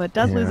kill, but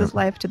does lose his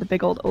life to the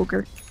big old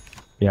ogre.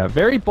 Yeah,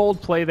 very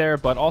bold play there,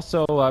 but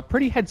also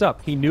pretty heads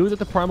up. He knew that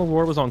the Primal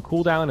Roar was on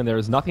cooldown, and there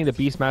was nothing the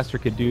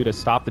Beastmaster could do to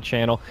stop the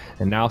channel,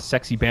 and now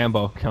Sexy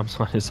Bambo comes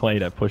on his way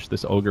to push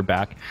this ogre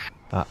back.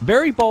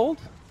 Very bold,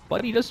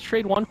 but he does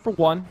trade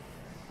 1-for-1.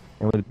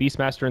 And with the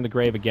Beastmaster in the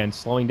grave again,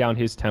 slowing down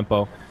his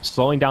tempo,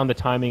 slowing down the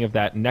timing of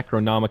that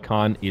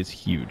Necronomicon is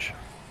huge.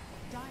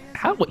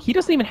 He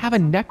doesn't even have a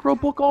Necro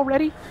book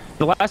already?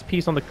 The last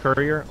piece on the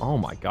Courier, oh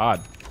my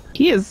god.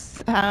 He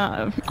is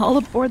all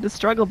aboard the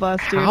struggle bus,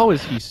 dude. How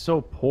is he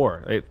so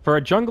poor? For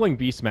a jungling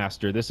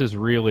Beastmaster, this is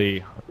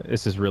really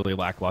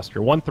lackluster.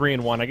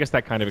 1-3-1. I guess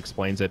that kind of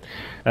explains it.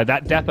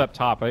 That death up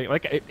top,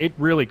 it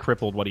really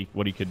crippled what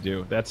he could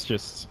do. That's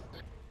just,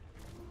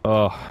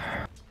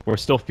 we're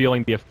still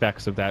feeling the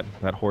effects of that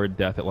horrid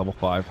death at level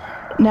 5.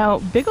 Now,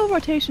 big old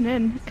rotation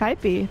in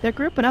Kaipi. They're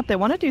grouping up. They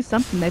want to do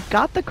something. They've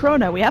got the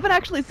Chrono. We haven't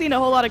actually seen a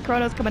whole lot of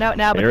Chronos coming out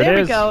now, but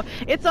there we go.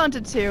 It's on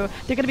to 2. They're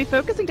going to be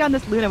focusing down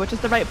this Luna, which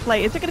is the right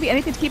play. Is there going to be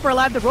anything to keep her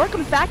alive? The Roar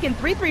comes back in.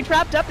 3-3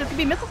 trapped up. There's going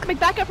to be missiles coming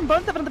back out from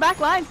Bone 7 on the back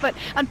lines, but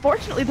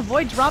unfortunately the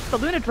Void drops, the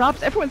Luna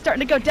drops. Everyone's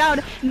starting to go down.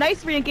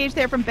 Nice re-engage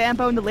there from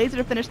Bambo and the laser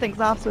to finish things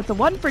off, so it's a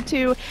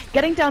 1-for-2.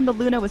 Getting down the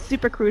Luna was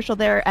super crucial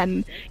there,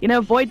 and, you know,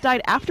 Void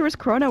died after his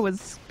Chrono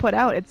was put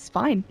out. It's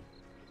fine.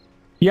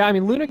 Yeah, I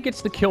mean, Luna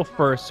gets the kill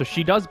first, so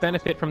she does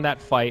benefit from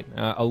that fight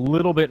a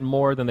little bit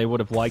more than they would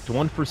have liked.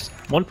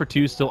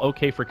 1-for-2 still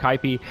okay for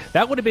Kaipi.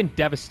 That would have been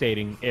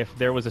devastating if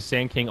there was a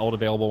Sand King ult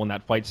available when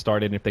that fight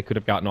started, and if they could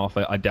have gotten off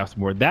a death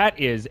ward. That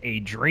is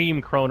a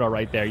dream Chrono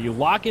right there. You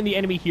lock in the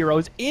enemy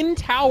heroes in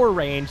tower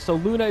range, so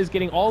Luna is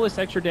getting all this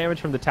extra damage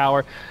from the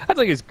tower. That's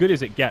like as good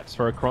as it gets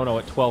for a Chrono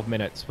at 12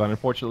 minutes, but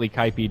unfortunately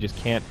Kaipi just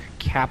can't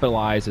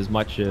capitalize as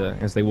much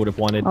as they would have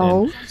wanted.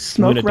 Oh,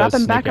 smoke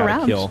wrapping back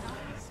around. Kill.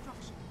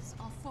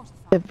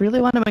 They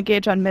really want to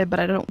engage on mid, but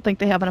I don't think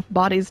they have enough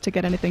bodies to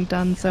get anything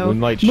done, so...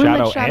 Moonlight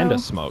Shadow and a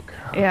smoke.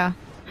 Yeah.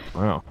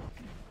 Wow.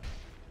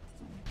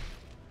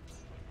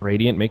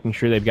 Radiant making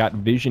sure they've got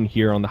vision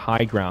here on the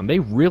high ground. They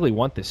really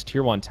want this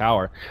tier 1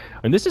 tower.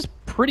 And this is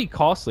pretty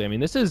costly. I mean,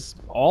 this is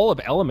all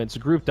of Elements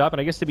grouped up, and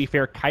I guess to be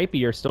fair,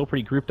 Kaipi are still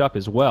pretty grouped up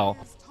as well.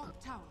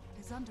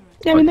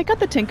 Yeah, I mean, they got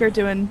the Tinker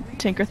doing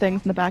Tinker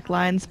things in the back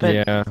lines, but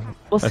yeah.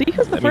 We'll see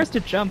who's the first to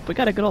jump. We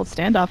got a good old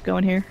standoff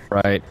going here.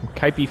 Right.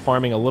 Kaipi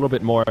farming a little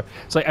bit more.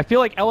 So I feel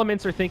like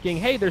Elements are thinking,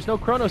 hey, there's no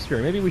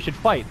Chronosphere. Maybe we should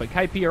fight. But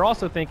Kaipi are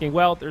also thinking,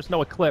 well, there's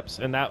no Eclipse,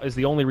 and that is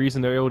the only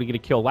reason they're able to get a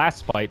kill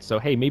last fight. So,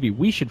 hey, maybe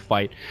we should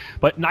fight.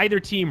 But neither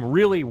team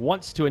really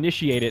wants to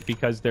initiate it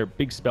because their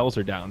big spells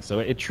are down. So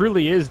it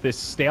truly is this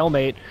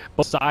stalemate,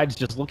 both sides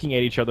just looking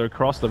at each other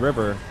across the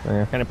river,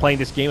 kind of playing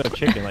this game of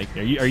chicken. Like,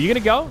 are you going to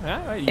go?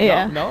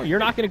 Yeah. No, you're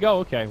not going to go.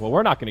 Okay, well,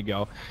 we're not going to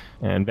go.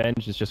 And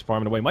Venge is just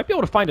farming away. Might be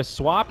able to find a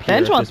swap here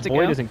Venge if wants this to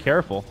Void go. isn't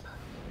careful.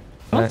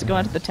 Wants to go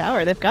onto the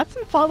tower. They've got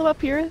some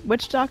follow-up here.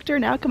 Witch Doctor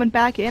now coming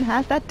back in,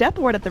 has that Death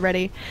Ward at the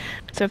ready.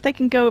 So if they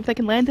can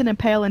land an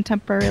Impale and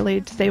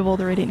temporarily disable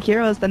the Radiant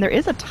Heroes, then there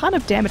is a ton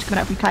of damage coming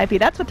out from Kaipi.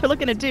 That's what they're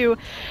looking to do.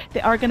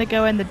 They are going to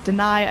go in the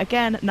deny.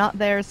 Again, not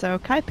there, so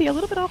Kaipi a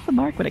little bit off the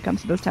mark when it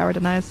comes to those tower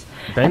denies.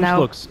 Venge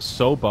looks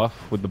so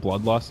buff with the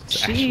Bloodlust.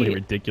 It's actually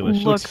ridiculous.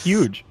 She looks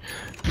huge.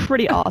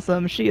 Pretty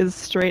awesome. She is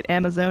straight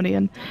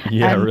Amazonian.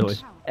 Yeah, really.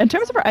 In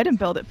terms of her item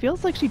build, it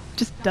feels like she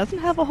just doesn't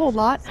have a whole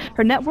lot.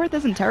 Her net worth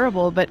isn't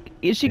terrible, but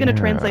is she going to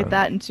translate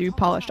that into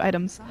polished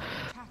items?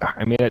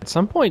 I mean, at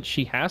some point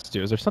she has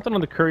to. Is there something on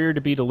the courier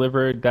to be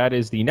delivered? That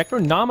is the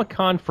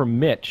Necronomicon for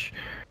Mitch.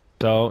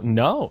 So,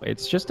 no,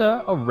 it's just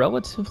a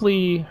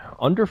relatively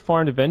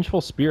underfarmed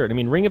Vengeful Spirit. I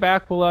mean, Ring of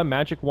Aquila,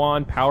 Magic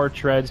Wand, Power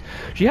Treads.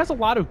 She has a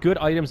lot of good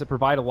items that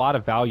provide a lot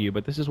of value,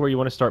 but this is where you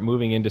want to start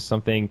moving into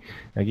something.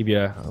 I'll give you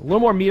a little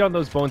more meat on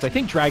those bones. I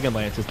think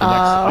Dragonlance is the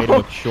next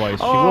item of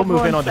choice. She will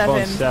move in on the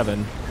Bone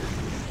 7.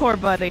 Poor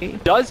buddy.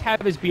 Does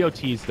have his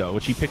BOTs, though,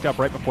 which he picked up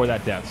right before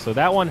that death. So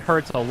that one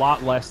hurts a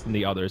lot less than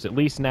the others. At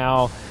least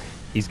now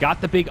he's got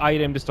the big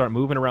item to start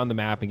moving around the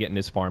map and getting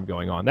his farm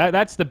going on.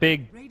 That's the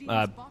big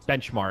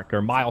benchmark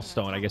or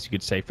milestone, I guess you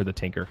could say, for the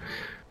Tinker.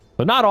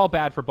 So not all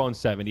bad for Bone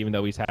 7, even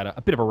though he's had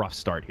a bit of a rough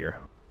start here.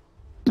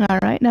 All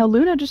right, now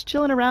Luna just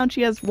chilling around.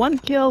 She has 1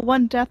 kill,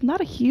 1 death. Not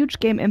a huge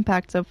game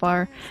impact so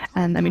far.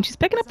 And, I mean, she's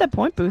picking up that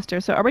point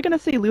booster. So are we going to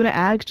see Luna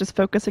Ags just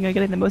focusing on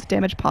getting the most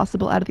damage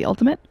possible out of the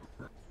ultimate?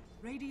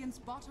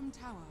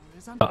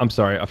 I'm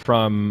sorry,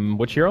 from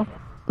which hero?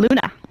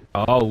 Luna.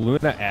 Oh,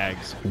 Luna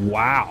Ags.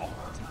 Wow.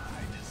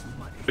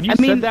 When you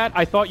said that,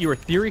 I thought you were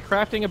theory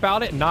crafting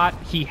about it, not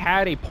he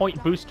had a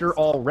point booster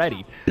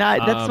already. No,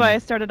 that's why I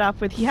started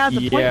off with he has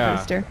a point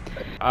booster.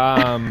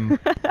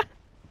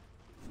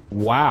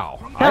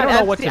 Wow. I don't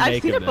know what to make of this.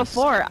 I've seen it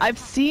before. I've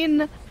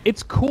seen...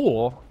 It's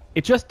cool.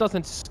 It just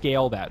doesn't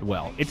scale that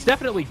well. It's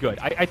definitely good.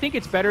 I think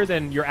it's better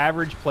than your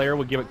average player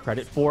would give it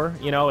credit for.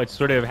 You know, it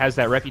sort of has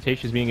that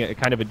reputation as being a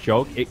kind of a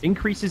joke. It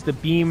increases the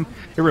beam.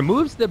 It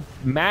removes the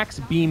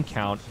max beam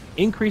count,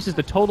 increases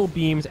the total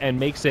beams, and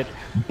makes it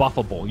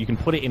buffable. You can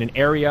put it in an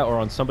area or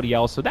on somebody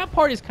else. So that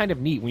part is kind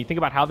of neat. When you think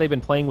about how they've been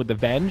playing with the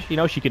Venge, you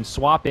know, she can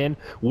swap in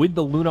with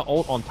the Luna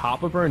ult on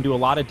top of her and do a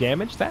lot of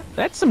damage.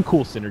 That's some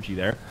cool synergy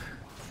there.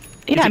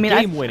 Yeah, I mean,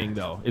 game winning,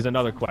 though, is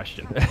another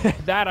question.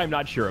 That I'm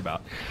not sure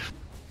about.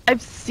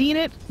 I've seen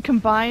it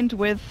combined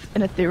with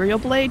an Ethereal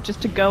Blade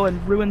just to go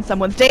and ruin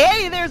someone's day.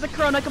 Hey, there's a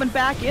Corona coming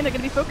back in. They're going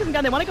to be focusing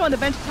on. They want to go on the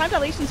bench. Time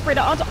dilation sprayed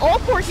out onto all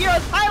 4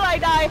 heroes.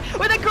 Highlight Eye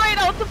with a great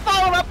ult to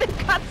follow up.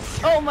 They've got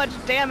so much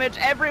damage.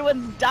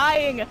 Everyone's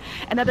dying.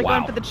 And now they're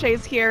going for the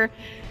chase here.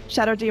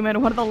 Shadow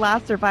Demon, one of the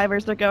last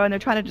survivors, they're going. They're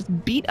trying to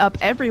just beat up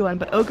everyone.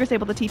 But Ogre's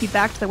able to TP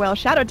back to the well.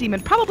 Shadow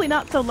Demon, probably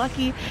not so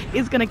lucky,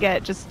 is going to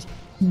get just...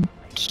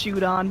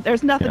 shoot on.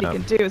 There's nothing he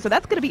can do. So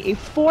that's going to be a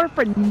 4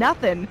 for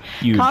nothing.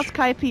 Huge. Cost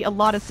Kaipi a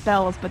lot of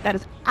spells, but that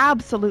is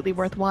absolutely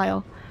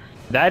worthwhile.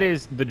 That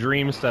is the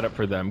dream setup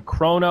for them.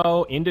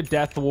 Chrono into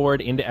Death Ward,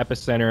 into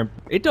Epicenter.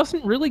 It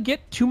doesn't really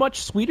get too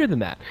much sweeter than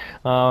that.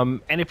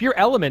 And if you're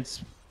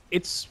Elements,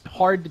 it's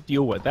hard to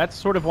deal with. That's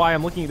sort of why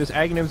I'm looking at this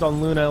Aghanims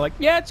on Luna. Like,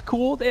 yeah, it's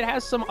cool. It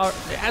has some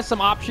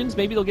options.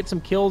 Maybe they'll get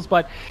some kills,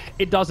 but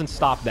it doesn't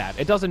stop that.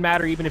 It doesn't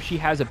matter even if she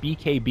has a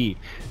BKB.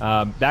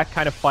 That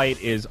kind of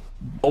fight is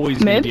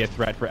always going to be a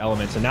threat for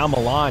Elements. And now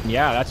Milan,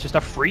 yeah, that's just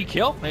a free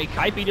kill. Hey,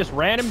 Kaipi just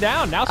ran him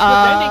down. Now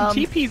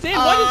Split TP's in.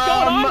 What is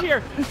going on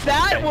here?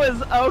 That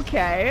was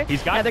okay.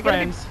 He's got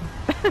friends.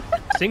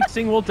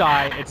 Sing will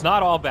die. It's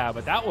not all bad,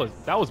 but that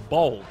was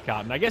bold,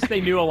 Cotton. I guess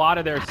they knew a lot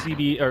of their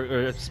CD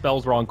or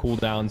spells were on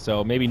cooldown,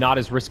 so maybe not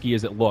as risky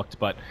as it looked,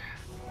 but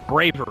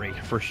bravery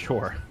for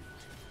sure.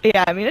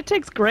 Yeah, I mean, it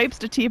takes grapes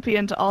to TP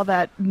into all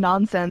that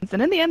nonsense,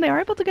 and in the end, they are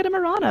able to get a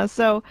Mirana.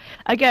 So,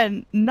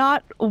 again,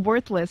 not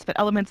worthless, but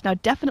Elements now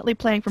definitely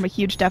playing from a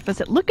huge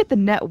deficit. Look at the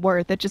net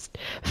worth. It just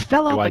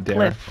fell off the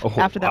cliff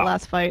after that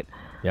last fight.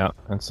 Yeah,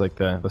 that's like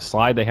the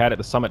slide they had at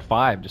the Summit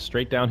 5, just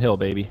straight downhill,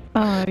 baby.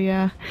 Oh,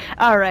 yeah.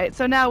 All right,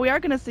 so now we are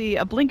going to see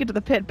a blink into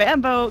the pit.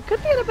 Bambo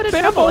could be in a bit of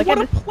trouble.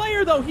 What a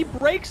player, though. He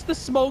breaks the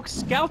smoke,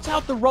 scouts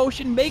out the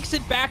Rosh, and makes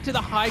it back to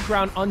the high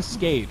ground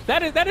unscathed.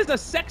 That is a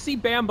sexy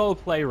Bambo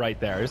play right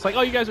there. It's like,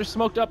 oh, you guys are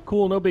smoked up.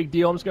 Cool, no big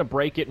deal. I'm just going to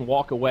break it and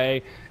walk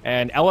away.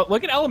 And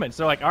look at Elements.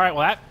 They're like, all right,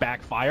 well, that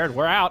backfired.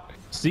 We're out.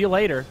 See you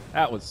later.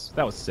 That was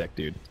sick,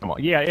 dude. Come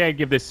on. Yeah,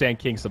 give this Sand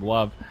King some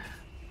love.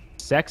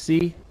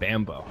 Sexy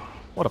Bambo.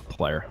 What a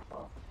player.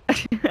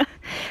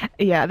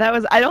 Yeah, that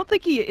was... I don't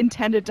think he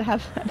intended to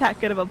have that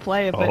good of a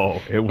play,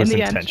 but it was in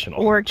the intentional.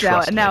 End, worked Trust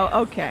out. me. And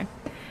now, okay.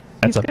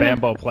 That's a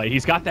Bambo play.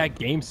 He's got that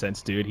game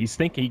sense, dude. He's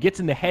thinking. He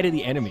gets in the head of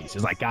the enemies.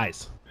 He's like,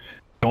 guys,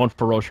 going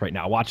for Roche right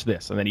now. Watch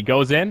this. And then he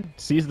goes in,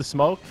 sees the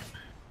smoke.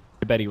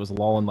 I bet he was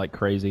lolling like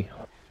crazy.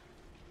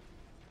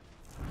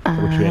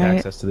 I wish we had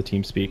access to the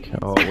TeamSpeak.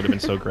 Oh, it would have been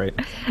so great.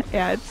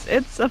 Yeah,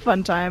 it's a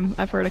fun time.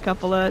 I've heard a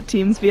couple of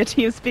teams via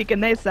TeamSpeak,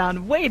 and they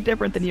sound way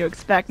different than you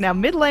expect. Now,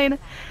 mid lane,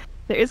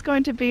 there is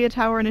going to be a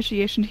tower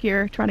initiation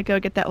here, trying to go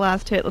get that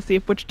last hit. Let's see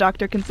if Witch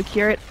Doctor can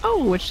secure it.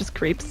 Oh, which just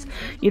creeps.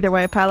 Either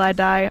way, Pally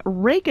die.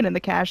 Raking in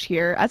the cash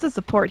here. As a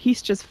support,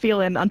 he's just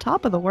feeling on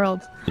top of the world.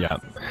 Yeah.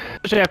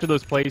 Especially after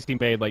those plays he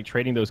made, like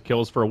trading those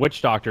kills for a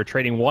Witch Doctor,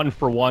 trading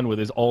 1-for-1 with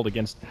his ult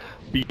against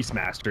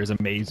Beastmaster is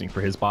amazing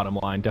for his bottom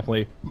line.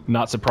 Definitely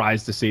not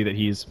surprised to see that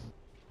he's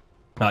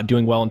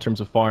doing well in terms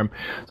of farm.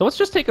 So let's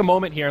just take a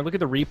moment here and look at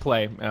the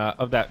replay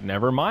of that.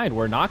 Never mind,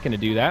 we're not going to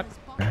do that.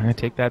 I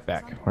take that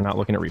back. We're not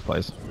looking at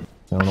replays.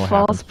 I don't know what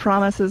False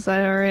promises,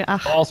 I already...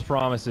 False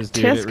promises,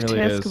 dude. Tisk, it really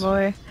tisk, is.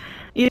 Boy.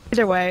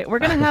 Either way, we're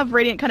going to have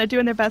Radiant kind of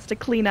doing their best to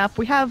clean up.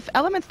 We have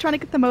Elements trying to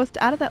get the most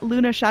out of that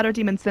Luna Shadow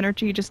Demon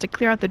synergy just to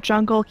clear out the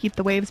jungle, keep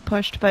the waves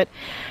pushed, but...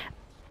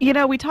 You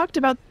know, we talked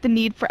about the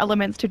need for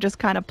Elements to just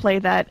kind of play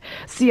that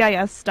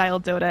CIS-style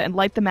Dota and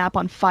light the map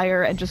on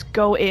fire and just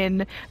go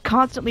in,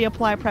 constantly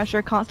apply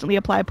pressure, constantly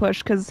apply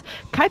push, because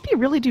Kaipi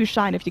really do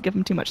shine if you give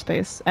him too much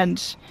space.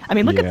 And, I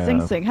mean, look at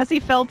Sing Sing. Has he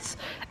felt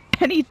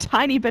any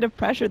tiny bit of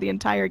pressure the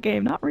entire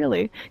game? Not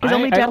really. His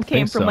only death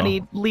came from when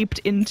he leaped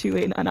into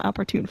an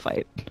opportune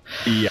fight.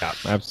 Yeah,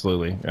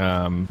 absolutely.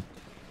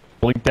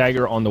 Blink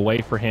Dagger on the way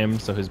for him,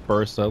 so his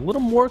burst a little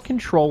more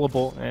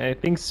controllable. I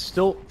think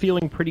still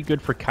feeling pretty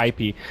good for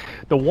Kaipi.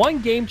 The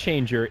one game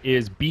changer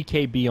is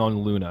BKB on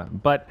Luna,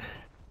 but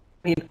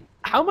I mean,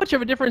 how much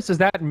of a difference does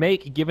that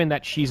make given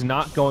that she's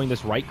not going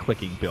this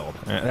right-clicking build?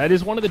 That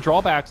is one of the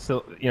drawbacks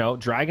to, you know,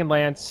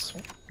 Dragonlance,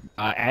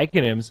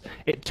 Aghanims.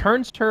 It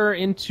turns her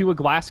into a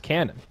glass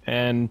cannon,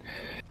 and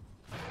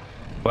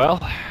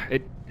well,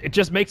 it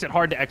just makes it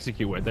hard to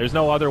execute with. There's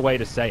no other way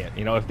to say it.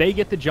 You know, if they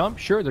get the jump,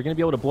 sure, they're going to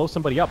be able to blow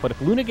somebody up. But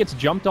if Luna gets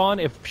jumped on,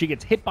 if she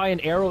gets hit by an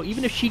arrow,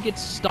 even if she gets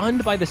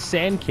stunned by the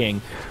Sand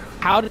King,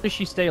 how does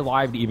she stay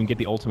alive to even get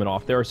the ultimate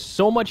off? There is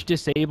so much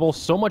disable,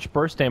 so much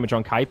burst damage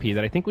on Kaipi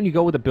that I think when you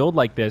go with a build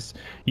like this,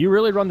 you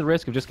really run the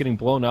risk of just getting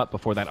blown up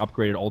before that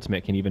upgraded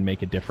ultimate can even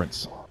make a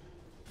difference.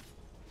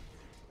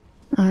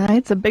 All right,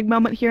 it's a big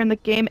moment here in the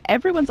game.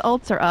 Everyone's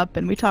ults are up,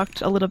 and we talked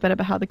a little bit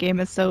about how the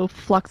game is so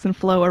flux and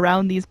flow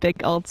around these big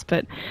ults,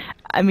 but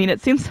I mean,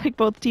 it seems like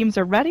both teams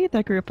are ready.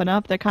 They're grouping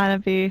up. They're kind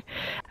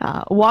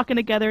of walking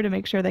together to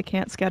make sure they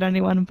can't scout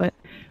anyone, but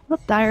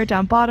Dire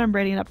down bottom,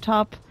 Radiant up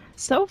top.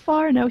 So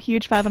far, no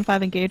huge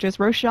 5-on-5 engagers.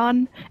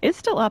 Roshan is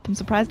still up. I'm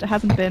surprised it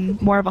hasn't been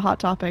more of a hot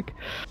topic.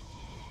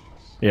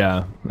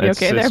 Yeah,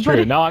 it's, okay it's there, true.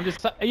 buddy? No, I'm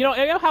just, you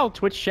know how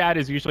Twitch chat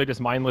is usually just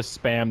mindless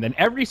spam. Then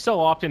every so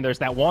often there's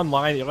that one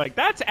line that you're like,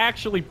 that's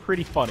actually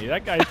pretty funny.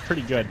 That guy's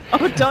pretty good.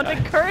 Oh, don't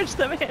encourage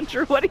them,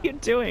 Andrew. What are you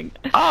doing?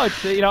 Oh,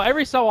 it's, you know,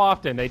 every so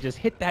often they just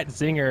hit that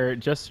zinger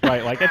just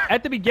right. Like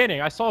at the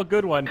beginning, I saw a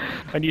good one,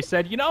 and you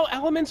said, you know,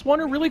 Elements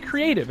 1 are really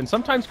creative, and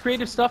sometimes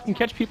creative stuff can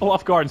catch people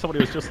off guard. And somebody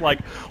was just like,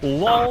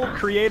 lol,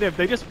 creative.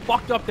 They just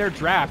fucked up their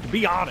draft.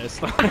 Be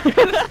honest.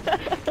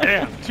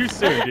 Damn, too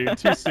soon, dude.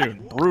 Too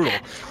soon. Brutal.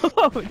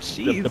 Oh,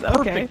 jeez. The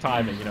perfect Okay.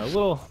 timing, you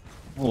know,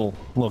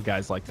 little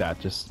guys like that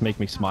just make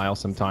me smile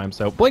sometimes.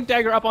 So Blink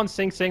Dagger up on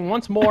Sing Sing.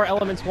 Once more,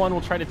 Elements 1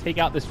 will try to take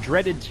out this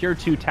dreaded Tier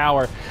 2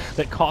 tower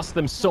that cost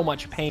them so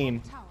much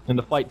pain in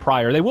the fight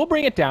prior. They will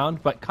bring it down,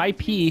 but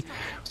Kaipi,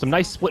 some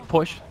nice split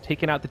push,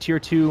 taking out the Tier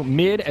 2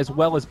 mid as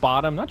well as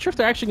bottom. Not sure if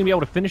they're actually going to be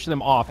able to finish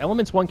them off.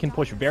 Elements 1 can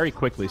push very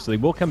quickly, so they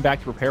will come back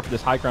to prepare for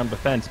this high ground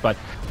defense, but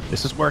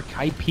this is where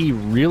Kaipi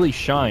really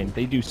shine.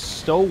 They do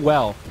so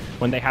well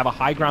when they have a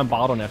high ground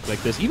bottleneck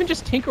like this. Even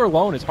just Tinker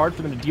alone is hard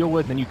for them to deal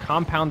with, then you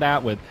compound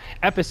that with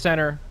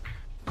Epicenter,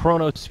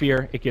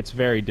 Chronosphere, it gets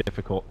very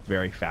difficult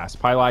very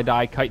fast. Pylai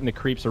die, kiting the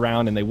creeps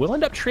around, and they will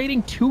end up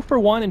trading 2 for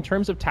 1 in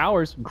terms of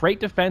towers. Great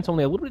defense,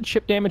 only a little bit of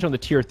chip damage on the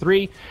Tier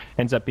 3.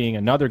 Ends up being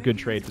another good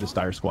trade for the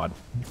Dire squad.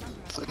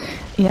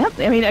 Yep,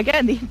 I mean,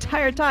 again, the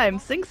entire time,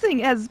 Sing Sing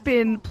has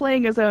been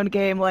playing his own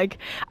game. Like,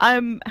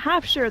 I'm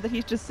half sure that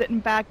he's just sitting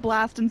back,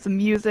 blasting some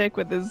music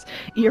with his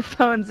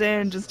earphones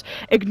in, just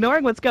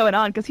ignoring what's going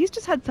on, because he's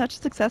just had such a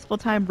successful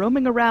time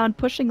roaming around,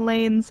 pushing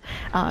lanes,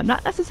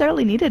 not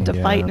necessarily needed to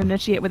fight and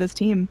initiate with his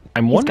team.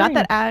 He's got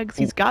that Ags,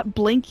 he's got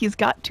Blink, he's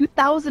got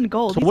 2,000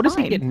 gold. So what does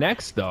he get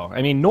next, though?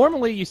 I mean,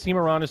 normally you see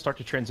Miranda start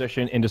to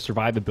transition into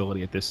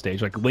survivability at this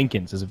stage. Like,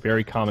 Lincoln's is a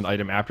very common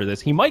item after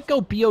this. He might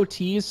go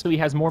BOTs, so he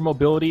has more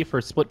mobility for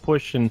split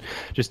push and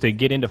just to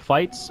get into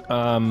fights.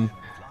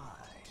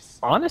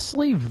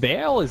 Honestly,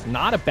 Veil is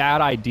not a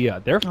bad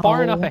idea. They're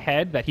far enough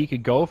ahead that he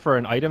could go for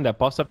an item that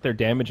busts up their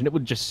damage, and it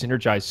would just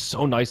synergize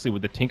so nicely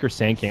with the Tinker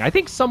Sand King. I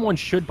think someone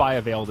should buy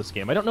a Veil this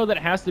game. I don't know that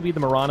it has to be the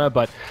Mirana,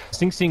 but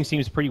Sing Sing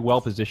seems pretty well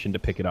positioned to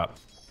pick it up.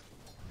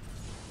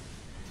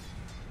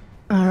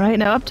 All right,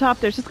 now up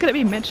top, there's just going to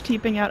be Mitch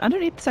teeping out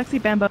underneath Sexy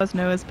Bambo's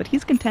nose, but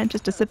he's content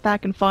just to sit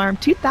back and farm.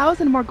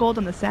 2,000 more gold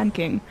on the Sand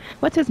King.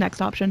 What's his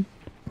next option?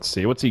 Let's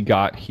see, what's he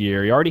got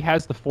here? He already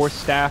has the Force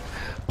Staff,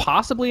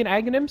 possibly an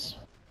Aghanims.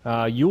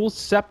 Yule's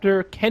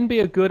Scepter can be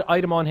a good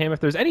item on him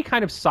if there's any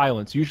kind of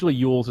silence. Usually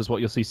Yule's is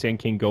what you'll see Sand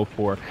King go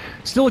for.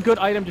 Still a good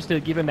item just to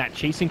give him that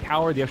chasing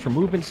power, the extra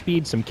movement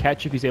speed, some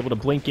catch if he's able to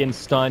blink in,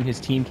 stun. His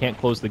team can't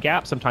close the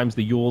gap. Sometimes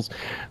the Yule's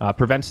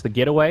prevents the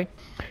getaway.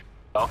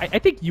 I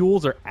think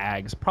Yules or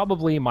Ags,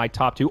 probably my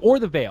top 2, or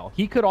the Veil.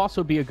 He could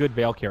also be a good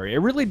Veil carrier. It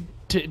really,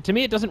 to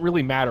me, it doesn't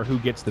really matter who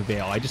gets the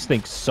Veil. I just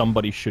think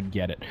somebody should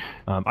get it.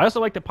 I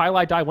also like that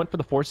Pylai Dai went for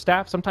the Force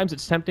Staff. Sometimes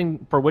it's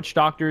tempting for Witch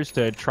Doctors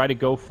to try to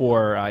go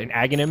for an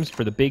Aghanims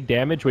for the big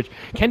damage, which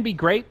can be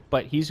great,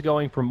 but he's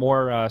going for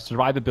more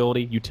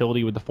survivability,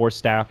 utility with the Force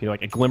Staff. You know,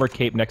 like a Glimmer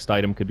Cape next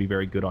item could be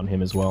very good on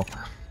him as well.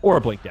 Or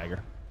a Blink Dagger.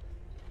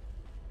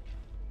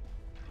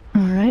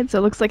 All right, so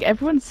it looks like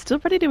everyone's still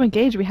ready to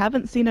engage. We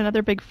haven't seen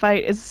another big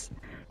fight. I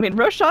mean,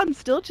 Roshan's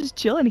still just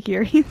chilling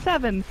here. He's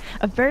having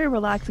a very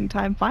relaxing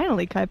time.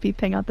 Finally, Kaipi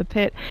ping out the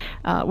pit.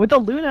 With a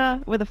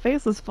Luna, with a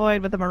Faceless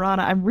Void, with a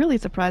Mirana, I'm really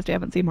surprised we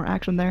haven't seen more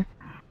action there.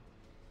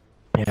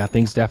 Yeah,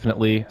 things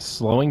definitely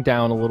slowing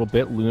down a little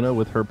bit. Luna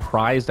with her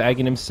prized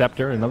Aghanim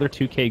Scepter, another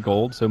 2k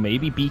gold, so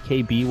maybe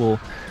BKB will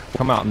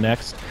come out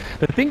next.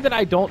 The thing that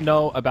I don't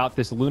know about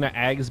this Luna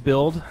Ags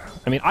build,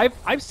 I mean,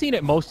 I've seen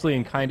it mostly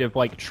in kind of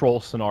like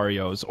troll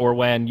scenarios, or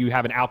when you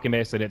have an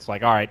Alchemist and it's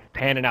like, all right,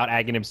 handing out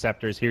Aghanim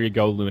Scepters, here you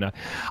go, Luna.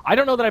 I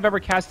don't know that I've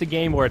ever cast a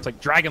game where it's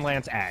like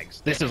Dragonlance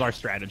Ags. This is our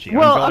strategy.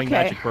 Well, I'm going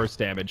Magic Burst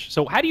damage.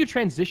 So how do you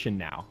transition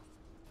now?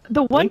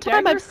 The one Blink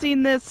time Dagger? I've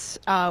seen this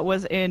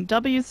was in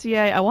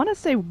WCA. I want to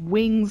say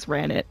Wings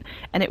ran it,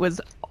 and it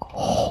was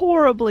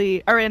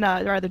horribly, or in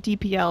rather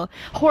DPL,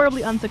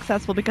 horribly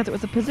unsuccessful because it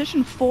was a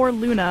position 4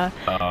 Luna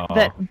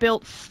that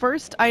built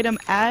first item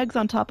Ags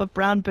on top of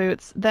Brown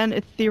Boots, then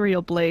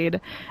Ethereal Blade,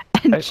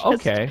 and just,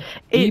 okay,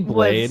 it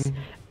E-Blade.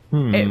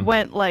 It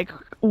went like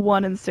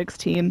 1 in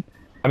 16.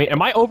 I mean,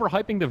 am I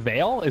overhyping the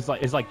Veil? Is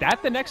like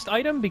that the next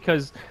item?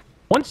 Because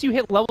once you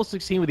hit level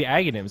 16 with the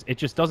Aghanims, it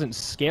just doesn't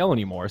scale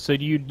anymore. So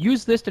do you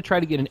use this to try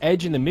to get an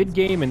edge in the mid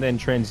game and then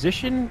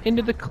transition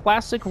into the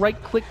classic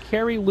right-click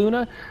carry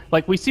Luna?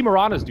 Like, we see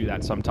Maranas do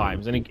that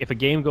sometimes. And if a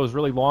game goes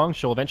really long,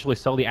 she'll eventually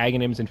sell the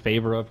Aghanims in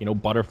favor of, you know,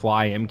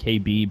 Butterfly,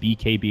 MKB,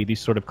 BKB, these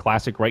sort of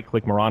classic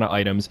right-click Marana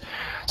items.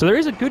 So there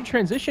is a good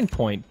transition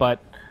point, but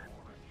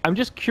I'm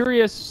just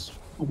curious,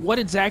 what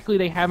exactly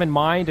they have in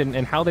mind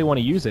and how they want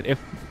to use it.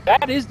 If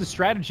that is the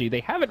strategy,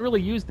 they haven't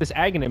really used this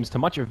Aghanims to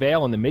much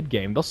avail in the mid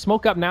game. They'll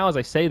smoke up now as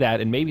I say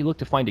that and maybe look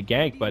to find a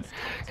gank, but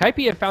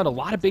Kaipi have found a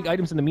lot of big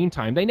items in the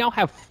meantime. They now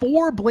have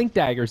 4 Blink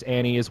Daggers,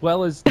 Annie, as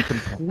well as the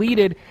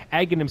completed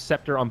Aghanim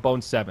Scepter on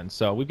Bone 7.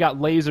 So we've got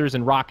lasers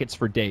and rockets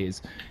for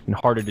days and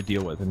harder to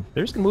deal with. And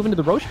they're just going to move into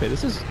the Roche pit.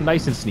 This is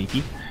nice and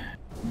sneaky.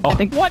 Oh,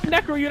 what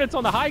Necro units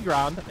on the high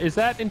ground? Is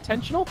that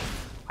intentional?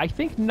 I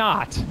think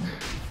not.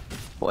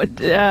 For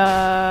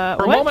a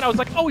moment, I was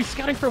like, oh, he's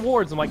scouting for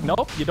wards. I'm like,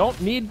 nope, you don't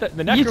need the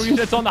Necro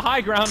units on the high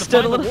ground to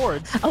find the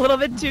wards. A little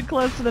bit too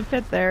close to the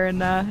pit there,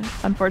 and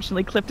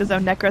unfortunately clipped his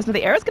own Necros. Now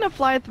the air is going to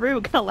fly through,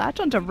 going to latch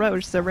onto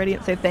Roche, so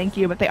Radiant say thank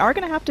you, but they are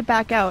going to have to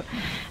back out,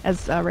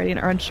 as Radiant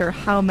are unsure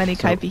how many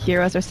Kaipi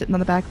heroes are sitting on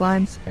the back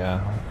lines.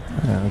 Yeah.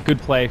 Good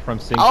play from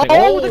Sing.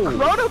 Oh, the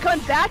Chrono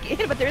comes back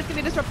in, but there's going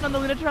to be disruption on the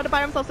Luna to try to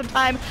buy himself some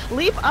time.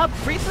 Leap up,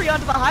 3-3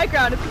 onto the high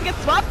ground. It's going to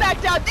get swapped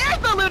back down. There's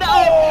the Luna!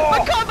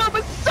 Oh, the combo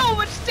with so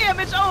much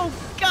damage. Oh,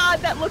 God,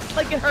 that looks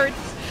like it hurts.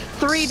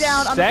 3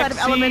 down on the side of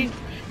Elements.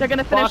 They're going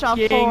to finish off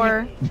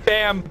 4.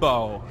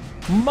 Bambo.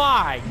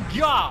 My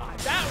God,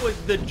 that was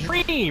the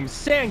dream.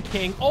 Sand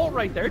King, all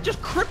right there. It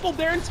just crippled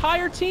their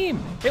entire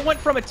team. It went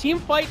from a team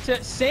fight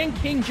to Sand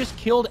King just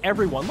killed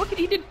everyone. Look at,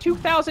 he did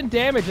 2,000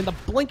 damage in the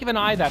blink of an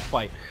eye that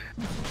fight.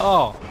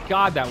 Oh,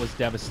 God, that was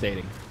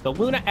devastating. The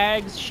Luna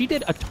Ags, she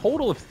did a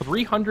total of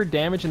 300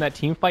 damage in that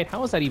team fight.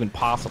 How is that even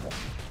possible?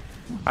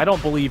 I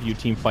don't believe you,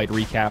 team fight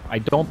recap. I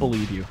don't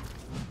believe you.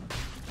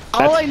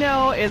 All I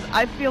know is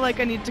I feel like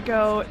I need to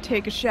go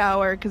take a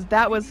shower because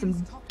that was some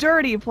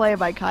dirty play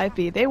by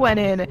Kaipi. They went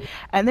in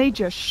and they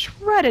just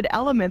shredded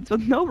Elements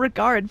with no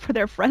regard for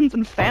their friends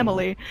and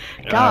family.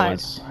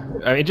 God.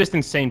 I mean, just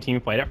insane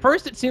team fight. At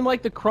first, it seemed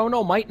like the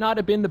Chrono might not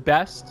have been the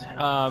best.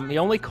 He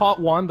only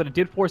caught 1, but it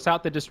did force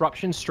out the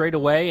disruption straight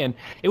away, and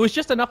it was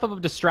just enough of a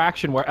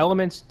distraction where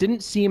Elements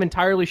didn't seem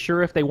entirely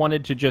sure if they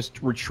wanted to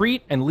just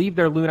retreat and leave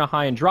their Luna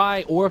high and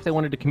dry, or if they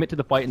wanted to commit to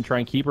the fight and try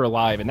and keep her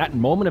alive. And that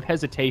moment of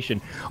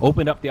hesitation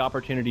opened up the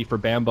opportunity for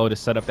Bambo to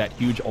set up that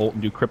huge ult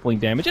and do crippling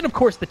damage. And of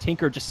course, the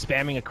Tinker just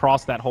spamming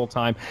across that whole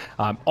time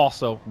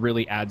also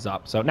really adds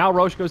up. So now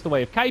Roche goes the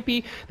way of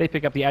Kaipi. They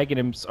pick up the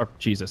Aghanims, or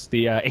Jesus,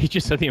 the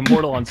Aegis of the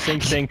Immortal on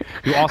Sing Sing,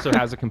 who also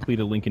has a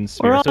completed Lincoln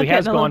Sphere. So he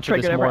has gone for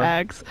this more...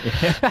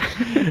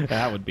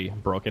 that would be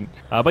broken.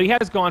 But he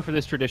has gone for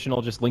this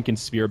traditional just Lincoln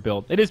Sphere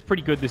build. It is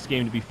pretty good this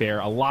game, to be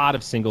fair. A lot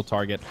of single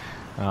target.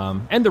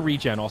 And the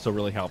regen also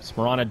really helps.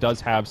 Mirana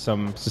does have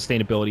some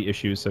sustainability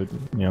issues, so,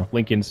 you know,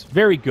 Lincoln's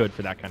very good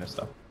for that kind of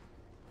stuff.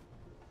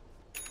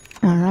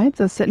 All right,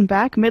 so sitting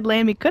back, mid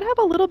lane, we could have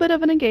a little bit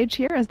of an engage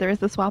here as there is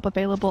the swap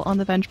available on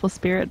the Vengeful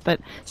Spirit,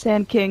 but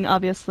Sand King,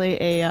 obviously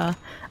a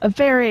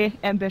very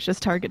ambitious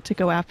target to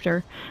go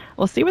after.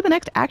 We'll see where the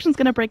next action's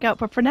going to break out,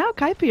 but for now,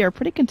 Kaipi are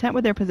pretty content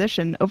with their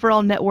position.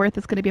 Overall net worth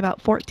is going to be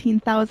about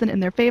 14,000 in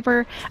their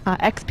favor,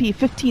 XP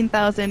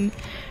 15,000.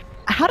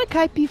 How did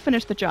Kaipi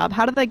finish the job?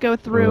 How did they go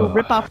through,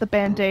 rip off the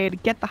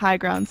Band-Aid, get the high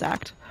ground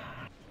sacked?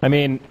 I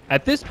mean,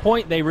 at this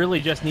point, they really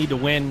just need to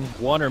win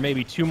 1 or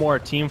maybe 2 more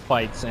team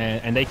fights,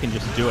 and they can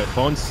just do it.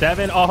 Bone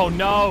 7, oh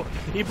no,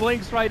 he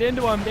blinks right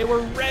into him. They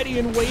were ready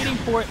and waiting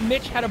for it.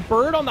 Mitch had a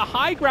bird on the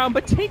high ground,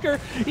 but Tinker,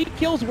 he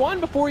kills 1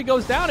 before he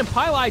goes down, and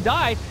Pylai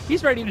Die,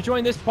 he's ready to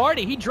join this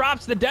party. He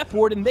drops the Death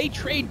Ward, and they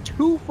trade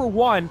 2 for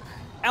 1.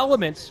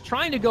 Elements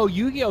trying to go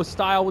Yu-Gi-Oh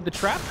style with the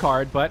trap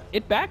card, but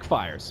it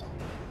backfires.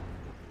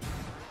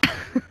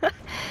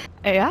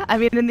 Yeah, I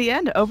mean, in the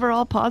end,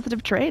 overall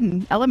positive trade,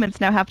 and Elements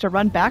now have to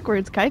run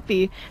backwards.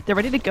 Kaipi, they're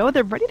ready to go.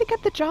 They're ready to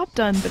get the job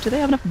done, but do they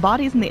have enough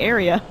bodies in the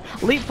area?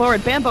 Leap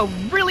forward. Bambo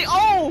really...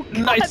 Oh!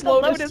 Nice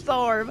Lotus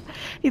Orb.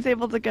 He's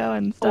able to go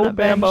and set up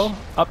Bambo.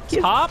 Up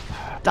top.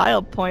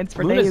 Dial points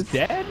for Luna's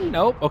days. Dead?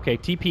 Nope. Okay,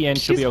 TPN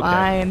should She's be okay.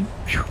 Fine.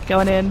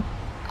 Going in.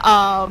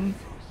 All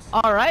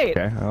right.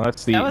 Okay, well,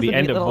 that's the That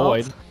end of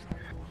Void. Ult.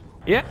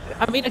 Yeah,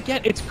 I mean,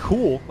 again, it's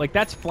cool. Like,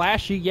 that's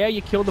flashy. Yeah,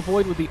 you kill the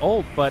Void with the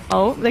ult, but...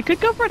 Oh, they could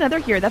go for another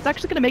here. That's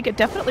actually going to make it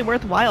definitely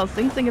worthwhile.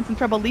 Sing Sing in some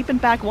trouble, leaping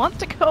back, wants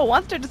to go,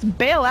 wants to just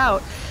bail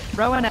out.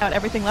 Throwing out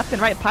everything left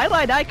and right.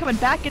 Pylai Die coming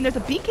back in. There's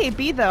a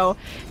BKB, though.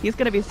 He's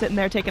going to be sitting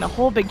there taking a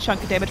whole big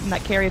chunk of damage from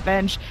that carry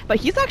Venge. But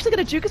he's actually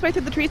going to juke his way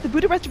through the trees. The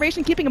Voodoo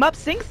Restoration keeping him up.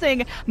 Sing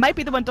Sing might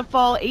be the one to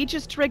fall.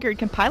 Aegis triggered.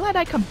 Can Pylai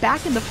Die come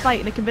back in the fight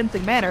in a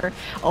convincing manner?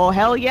 Oh,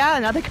 hell yeah.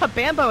 Now they got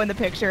Bambo in the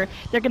picture.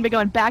 They're going to be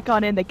going back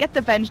on in. They get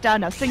the Venge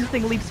down. Now Sing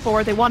Sing leaps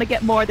forward. They want to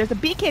get more. There's a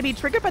BKB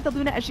triggered by the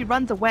Luna as she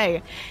runs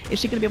away. Is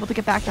she going to be able to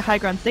get back to high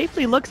ground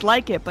safely? Looks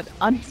like it, but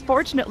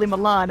unfortunately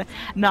Milan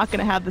not going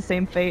to have the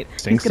same fate.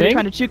 He's going to be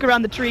trying to juke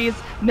around the trees.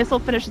 Missile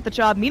finishes the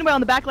job. Meanwhile,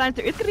 on the back lines,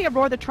 there is going to be a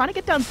roar. They're trying to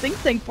get down Sing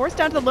Sing, forced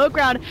down to the low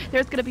ground.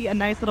 There's going to be a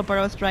nice little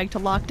burrow strike to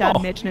lock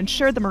down Mitch and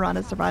ensure the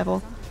Mirana's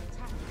survival.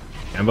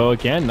 Bambo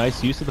again,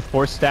 nice use of the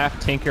Force Staff.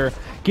 Tinker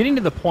getting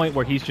to the point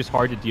where he's just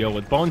hard to deal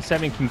with. Bone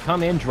 7 can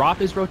come in, drop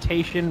his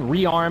rotation,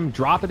 rearm,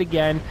 drop it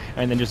again,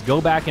 and then just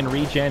go back and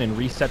regen and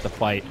reset the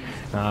fight.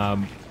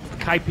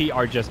 Kaipi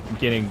are just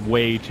getting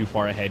way too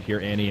far ahead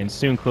here, Annie, and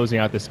soon closing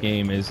out this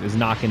game is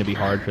not going to be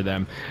hard for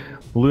them.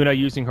 Luna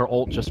using her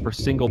ult just for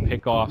single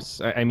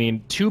pickoffs. I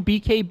mean, 2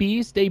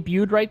 BKBs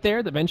debuted right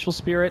there, the Vengeful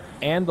Spirit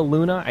and the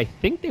Luna. I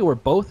think they were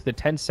both the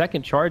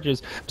 10-second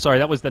charges. Sorry,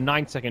 that was the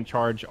 9-second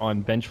charge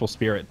on Vengeful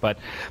Spirit, but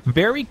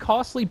very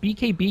costly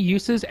BKB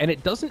uses, and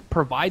it doesn't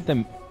provide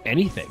them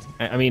anything.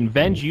 I mean,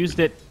 Venge used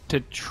it to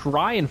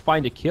try and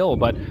find a kill,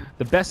 but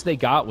the best they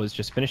got was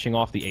just finishing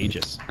off the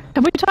Aegis.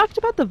 Have we talked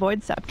about the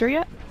Void Scepter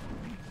yet?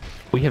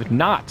 We have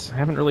not. I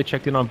haven't really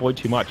checked in on Void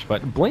too much,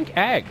 but Blink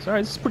Ags. All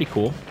right, this is pretty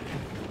cool.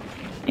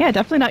 Yeah,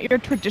 definitely not your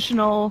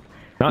traditional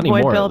Not Void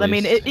anymore, build. at I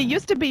mean, least. it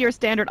used to be your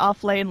standard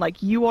offlane,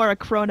 like you are a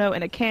chrono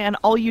in a can.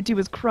 All you do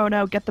is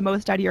chrono, get the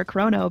most out of your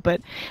chrono.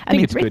 But I think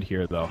mean, it's good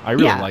here, though. I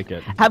really like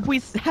it.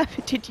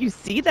 Did you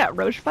see that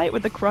Roche fight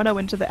with the chrono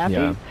into the Epi?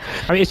 Yeah.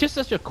 I mean, it's just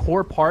such a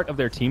core part of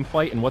their team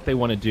fight and what they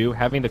want to do.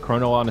 Having the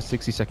chrono on a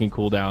 60-second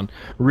cooldown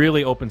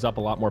really opens up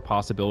a lot more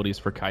possibilities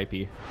for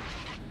Kaipi.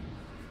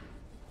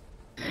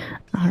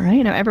 All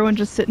right, now everyone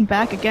just sitting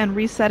back, again,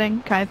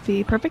 resetting.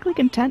 Kaipi perfectly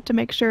content to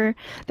make sure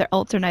their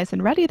ults are nice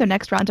and ready. Their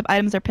next round of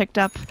items are picked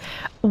up.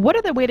 What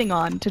are they waiting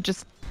on to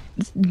just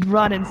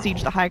run and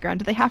siege the high ground?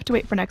 Do they have to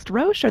wait for next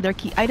Roche? Are there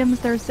key items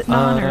they're sitting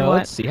on, or what?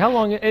 Let's see. How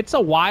long? It's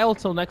a while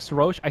till next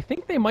Roche. I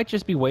think they might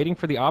just be waiting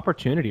for the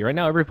opportunity. Right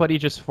now, everybody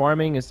just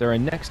farming. Is there a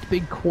next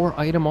big core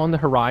item on the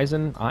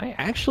horizon? I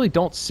actually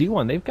don't see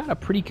one. They've got a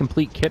pretty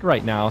complete kit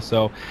right now,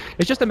 so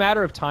it's just a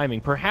matter of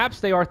timing. Perhaps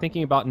they are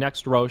thinking about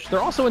next Roche.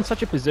 They're also in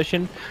such a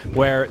position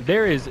where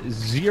there is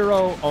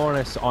zero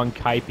onus on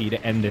Kaipi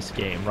to end this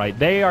game, right?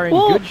 They are in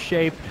good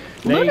shape.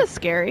 Luna's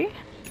scary.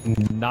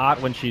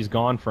 Not when she's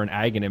gone for an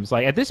Aghanims.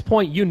 Like, at this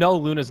point, you know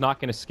Luna's not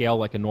going to scale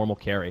like a normal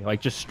carry.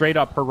 Like, just straight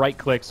up, her right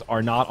clicks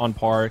are not on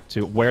par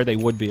to where they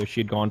would be if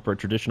she'd gone for a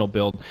traditional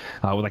build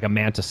with like a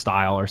Manta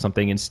style or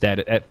something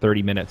instead at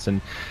 30 minutes.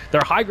 And their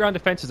high ground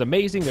defense is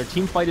amazing. Their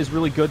team fight is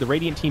really good. The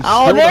Radiant team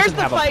still doesn't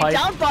have a pipe. Oh, there's the fight.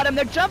 Down bottom.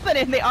 They're jumping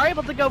in. They are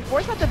able to go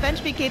force out the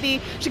Venge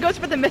BKB. She goes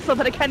for the missile,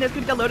 but again, there's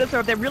going to be a Lotus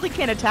Orb. They really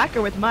can't attack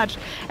her with much.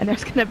 And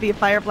there's going to be a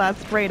Fire Blast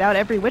sprayed out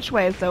every which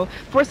way. So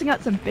forcing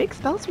out some big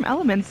spells from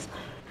Elements.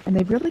 And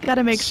they've really got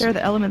to make sure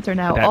the Elements are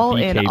now all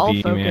BKB, in, all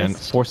focused. Man,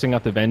 forcing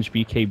out the Venge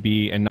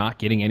BKB and not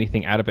getting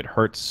anything out of it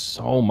hurts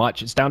so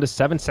much. It's down to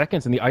 7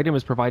 seconds, and the item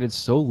has provided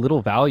so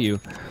little value.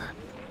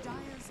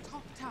 Dire's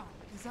top tower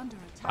is under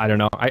attack. I don't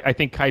know. I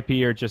think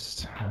Kaipi are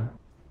just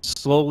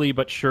slowly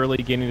but surely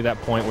getting to that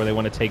point where they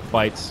want to take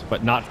fights,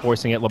 but not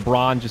forcing it.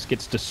 LeBron just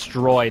gets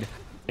destroyed.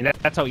 And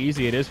that's how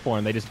easy it is for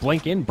him. They just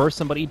blink in, burst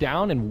somebody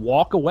down, and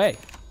walk away.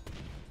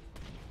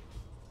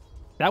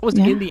 That was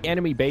in the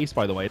enemy base,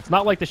 by the way. It's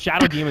not like the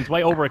Shadow Demon's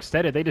way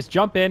overextended. They just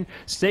jump in,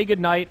 say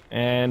goodnight,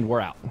 and we're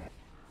out.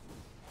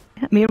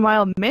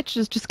 Meanwhile, Mitch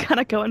is just kind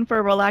of going for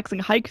a relaxing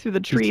hike through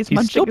the trees,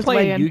 He's still munching his way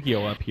playing in.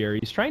 Yu-Gi-Oh up here.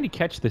 He's trying to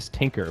catch this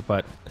Tinker,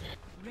 but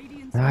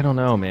I don't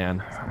know,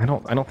 man. I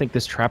don't think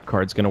this trap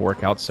card's gonna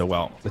work out so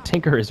well. The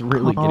Tinker is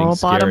really getting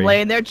scary. Bottom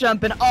lane, they're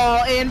jumping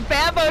all in.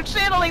 Bambo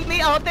channeling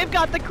the ult. They've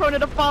got the Chrono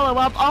to follow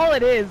up. All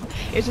it is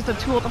just a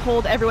tool to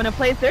hold everyone in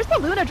place. There's the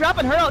Luna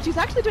dropping her ult. She's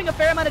actually doing a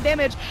fair amount of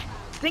damage.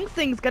 Sing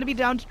Sing's going to be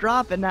down to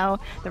drop, and now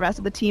the rest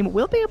of the team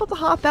will be able to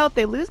hop out.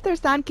 They lose their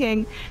Sand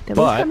King, they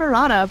lose their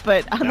Mirana,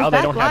 but on the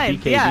back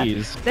lines,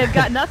 they've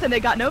got nothing.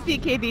 They've got no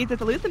BKBs. It's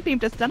a Lucent Beam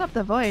to stun up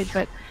the Void,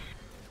 but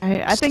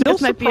I think Still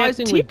this might be a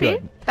surprisingly TP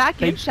good.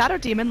 back in. Shadow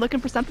Demon looking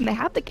for something. They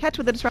have the catch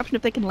with the disruption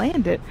if they can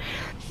land it.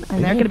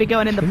 And they're going to be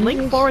going in the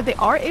blink forward. They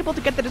are able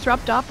to get the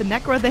disrupt off. The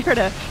Necro there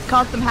to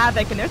cause some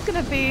havoc. And there's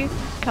going to be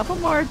a couple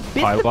more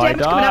bits of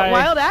damage coming out.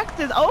 Wild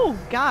Axes. Oh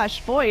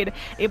gosh, Void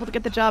able to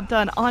get the job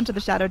done onto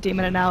the Shadow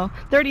Demon. And now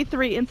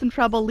 33 in some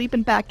trouble,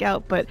 leaping back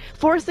out. But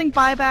forcing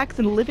buybacks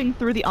and living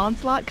through the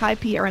onslaught,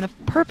 Kaipi are in a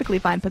perfectly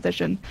fine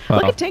position.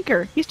 Look at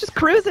Tinker. He's just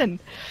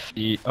cruising.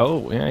 He's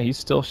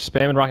still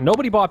spamming rock.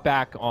 Nobody bought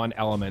back on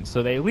Elements,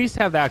 so they at least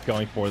have that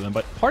going for them.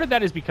 But part of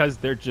that is because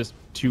they're just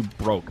too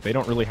broke. They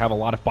don't really have a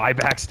lot of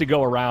buybacks to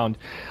go around.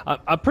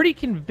 A pretty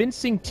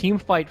convincing team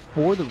fight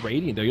for the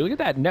Radiant, though. You look at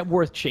that net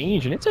worth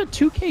change, and it's a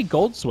 2k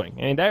gold swing.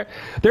 And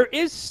there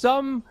is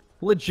some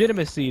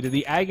legitimacy to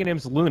the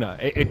Aghanims Luna.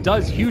 It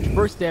does huge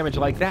burst damage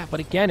like that, but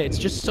again, it's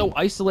just so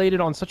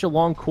isolated on such a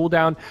long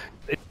cooldown.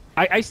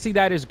 I see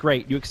that as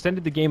great. You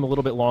extended the game a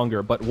little bit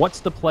longer, but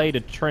what's the play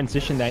to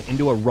transition that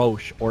into a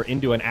Roche or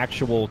into an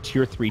actual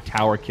tier 3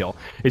 tower kill?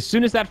 As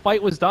soon as that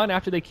fight was done,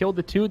 after they killed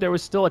the 2, there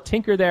was still a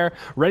Tinker there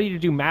ready to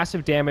do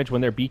massive damage when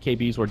their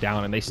BKBs were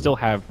down, and they still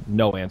have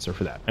no answer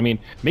for that. I mean,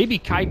 maybe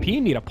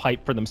Kaipi need a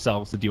pipe for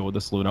themselves to deal with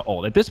this Luna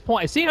ult. At this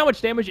point, seeing how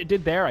much damage it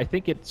did there, I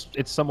think it's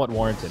somewhat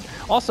warranted.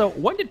 Also,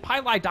 when did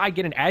Pylai Die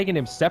get an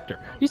Aghanim Scepter?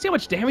 You see how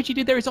much damage he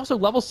did there? He's also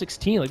level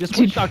 16. Like, this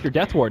Witch Doctor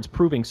Death Ward's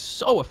proving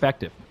so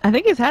effective. I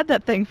think he's had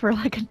that thing for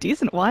like a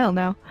decent while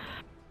now.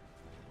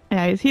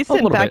 Yeah, he's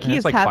sitting back.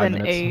 He's like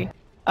having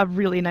a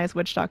really nice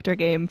Witch Doctor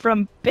game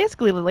from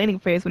basically the laning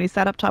phase when he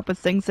sat up top with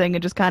Sing Sing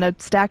and just kind of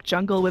stacked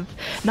jungle with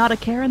not a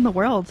care in the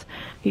world.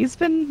 He's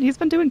been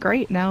doing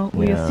great. Now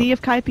we see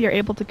if Kaipi are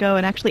able to go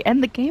and actually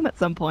end the game at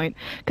some point,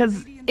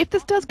 because if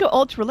this does go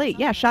ultra late,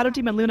 Shadow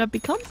Demon Luna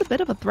becomes a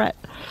bit of a threat.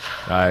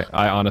 I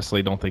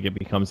honestly don't think it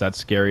becomes that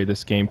scary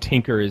this game.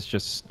 Tinker is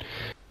just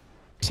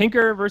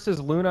Tinker versus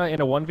Luna in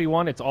a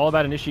 1v1, it's all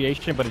about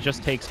initiation, but it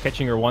just takes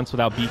catching her once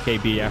without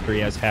BKB after he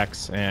has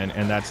Hex, and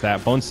that's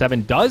that. Bone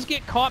 7 does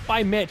get caught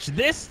by Mitch.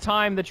 This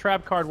time the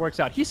trap card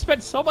works out. He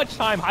spent so much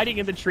time hiding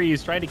in the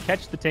trees trying to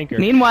catch the Tinker.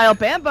 Meanwhile,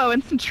 Bambo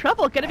in some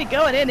trouble, going to be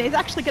going in. He's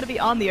actually going to be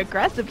on the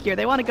aggressive here.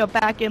 They want to go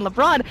back in.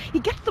 LeBron, he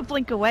gets the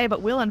blink away,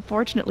 but will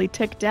unfortunately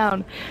tick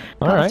down.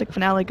 All right. Caustic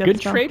Finale,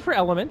 good trade for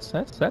Elements.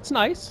 That's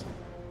nice.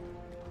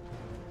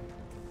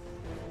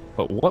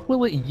 But what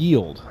will it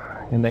yield?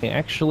 And they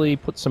actually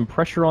put some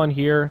pressure on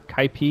here.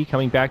 Kaipi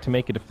coming back to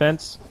make a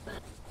defense.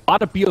 A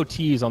lot of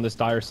BOTs on this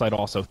Dire side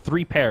also.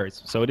 3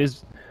 pairs. So it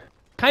is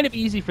kind of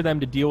easy for them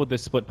to deal with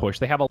this split push.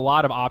 They have a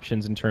lot of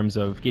options in terms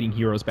of getting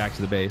heroes back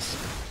to the base.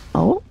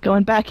 Oh,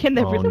 going back in.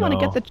 They really want to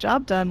no. get the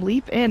job done.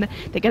 Leap in.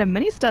 They get a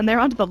mini stun there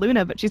onto the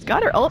Luna, but she's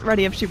got her ult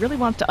ready if she really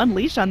wants to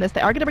unleash on this. They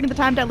are going to bring the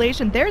time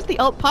dilation. There's the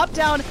ult. Pop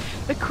down.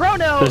 The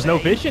chrono. There's no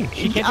vision.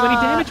 She can't do any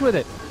damage with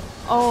it.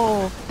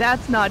 Oh,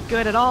 that's not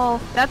good at all.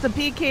 That's a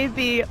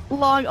BKB,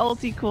 long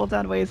ulti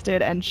cooldown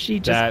wasted, and she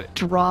just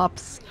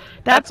drops.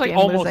 That's like game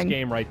almost losing.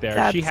 game right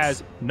there. She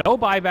has no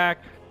buyback,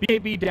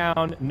 BKB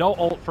down, no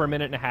ult for a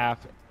minute and a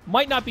half.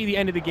 Might not be the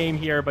end of the game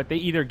here, but they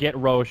either get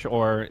Roche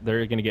or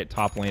they're going to get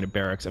top lane of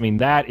Barracks. I mean,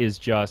 that is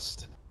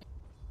just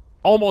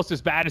almost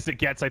as bad as it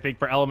gets, I think,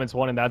 for Elements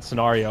 1 in that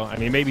scenario. I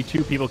mean, maybe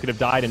 2 people could have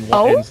died in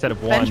one instead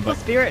of 1. Vengeful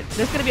Spirit.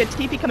 There's going to be a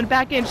TP coming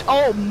back in.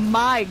 Oh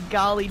my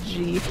golly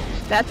gee.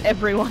 That's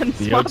everyone.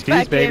 Swap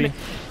back baby. in.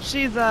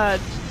 She's, yeah,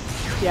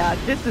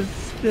 this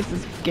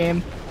is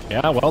game.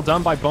 Yeah, well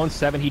done by Bone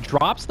 7. He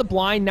drops the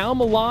blind. Now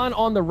Milan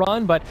on the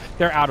run, but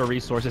they're out of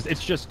resources.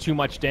 It's just too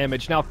much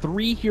damage. Now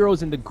 3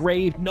 heroes in the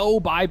grave. No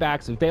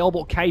buybacks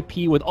available.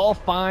 Kaipi with all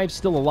 5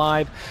 still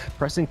alive.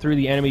 Pressing through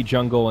the enemy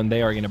jungle, and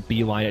they are going to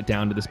beeline it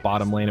down to this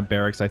bottom lane of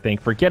Barracks, I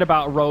think. Forget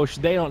about Roche.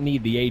 They don't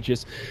need the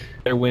Aegis.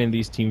 They're winning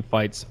these team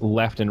fights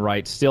left and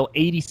right. Still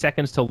 80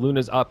 seconds till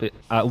Luna's up.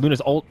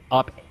 Luna's ult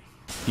up.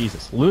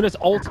 Jesus. Luna's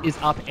ult is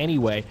up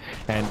anyway,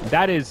 and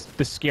that is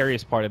the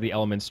scariest part of the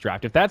Elements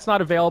draft. If that's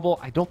not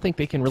available, I don't think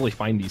they can really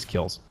find these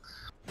kills.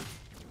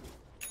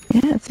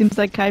 Yeah, it seems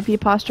like Kaipi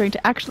posturing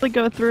to actually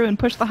go through and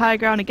push the high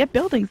ground and get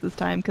buildings this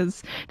time,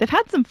 because they've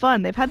had some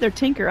fun. They've had their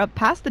Tinker up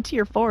past the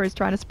tier 4s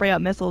trying to spray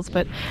out missiles,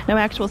 but no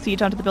actual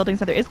siege onto the buildings.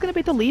 Now there is going to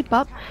be the leap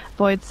up.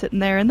 Void sitting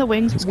there in the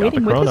wings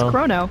waiting with his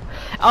chrono.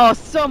 Oh,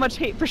 so much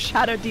hate for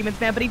Shadow Demons,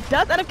 man, but he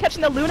does end up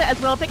catching the Luna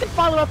as well. If they can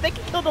follow up, they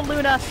can kill the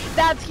Luna.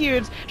 That's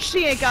huge.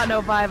 She ain't got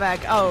no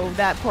buyback. Oh,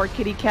 that poor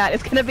kitty cat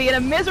is going to be in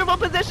a miserable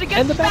position.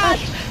 Gets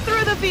smashed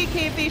through the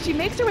BKB. She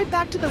makes her way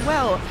back to the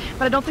well,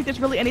 but I don't think there's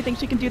really anything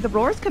she can do. The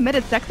roar's committed.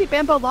 Sexy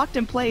Bambo locked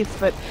in place,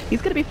 but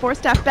he's going to be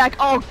 4-staffed back.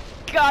 Oh,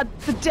 God,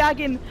 the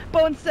Dagon.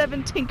 Bone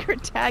 7 Tinker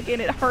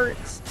Dagon. It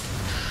hurts.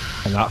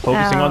 I'm not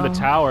focusing on the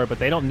tower, but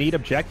they don't need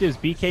objectives.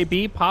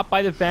 BKB popped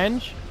by the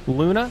Venge.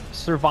 Luna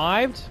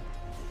survived.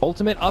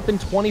 Ultimate up in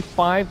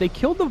 25. They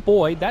killed the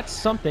Void. That's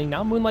something.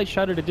 Now Moonlight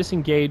Shutter to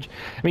disengage.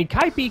 I mean,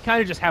 Kaipi kind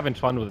of just having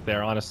fun with it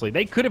there, honestly.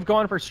 They could have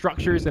gone for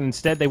structures, and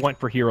instead they went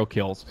for hero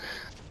kills.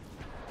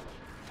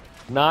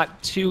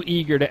 Not too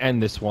eager to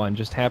end this one.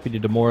 Just happy to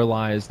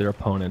demoralize their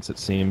opponents, it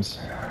seems.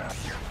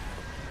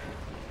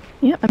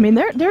 Yeah, I mean,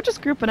 they're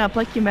just grouping up,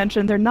 like you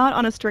mentioned. They're not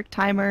on a strict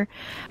timer.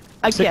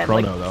 Again,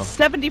 chrono, like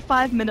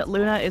 75-minute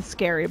Luna is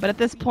scary, but at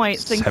this point,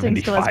 Sing Sing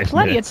still has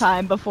plenty of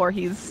time before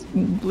he's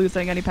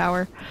losing any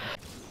power.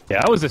 Yeah,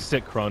 that was a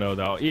sick chrono,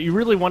 though. You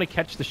really want to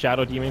catch the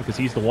Shadow Demon because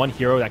he's the one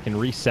hero that can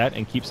reset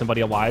and keep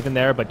somebody alive in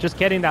there, but just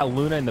getting that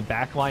Luna in the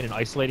backline and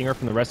isolating her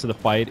from the rest of the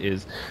fight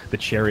is the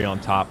cherry on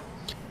top.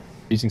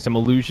 Using some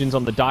illusions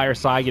on the Dire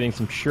side, getting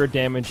some sure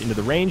damage into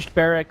the ranged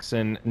Barracks,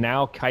 and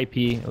now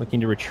Kaipi looking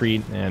to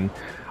retreat, and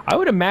I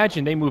would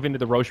imagine they move into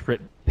the Roche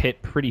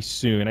pit pretty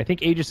soon. I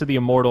think Aegis of the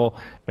Immortal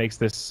makes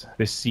this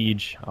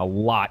siege a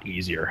lot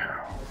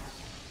easier.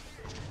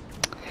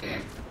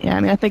 Yeah, I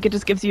mean, I think it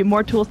just gives you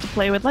more tools to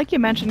play with. Like you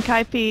mentioned,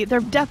 Kaipi, they're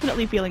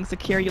definitely feeling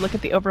secure. You look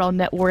at the overall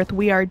net worth,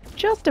 we are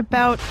just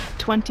about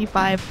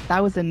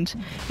 25,000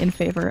 in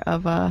favor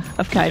of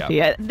Kaipi.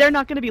 Yeah. They're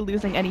not going to be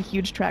losing any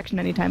huge traction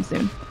anytime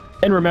soon.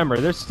 And remember,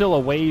 there's still a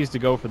ways to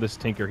go for this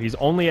Tinker. He's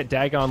only at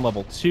Dagon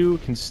level 2,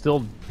 can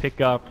still pick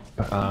up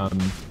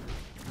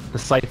the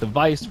Scythe of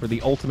Vice for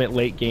the ultimate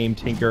late game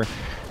Tinker.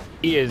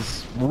 He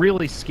is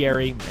really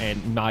scary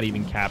and not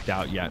even capped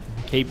out yet.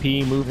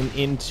 KP moving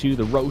into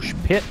the Roche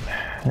pit.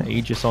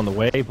 Aegis on the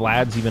way.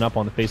 Vlad's even up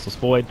on the Faceless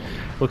Void.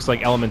 Looks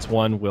like Elements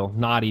 1 will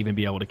not even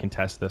be able to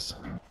contest this.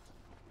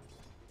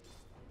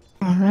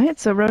 Alright,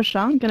 so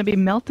Roshan going to be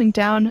melting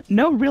down.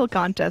 No real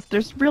contest.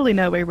 There's really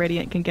no way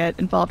Radiant can get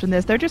involved in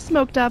this. They're just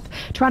smoked up,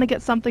 trying to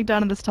get something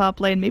done in this top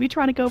lane. Maybe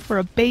trying to go for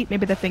a bait.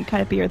 Maybe they think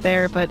Kaipi are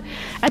there. But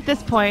at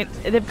this point,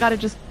 they've got to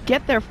just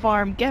get their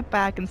farm, get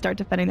back, and start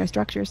defending their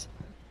structures.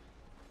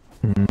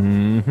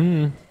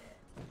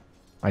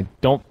 I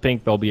don't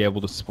think they'll be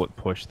able to split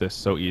push this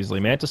so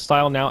easily. Manta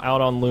Style now out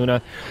on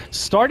Luna.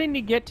 Starting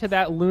to get to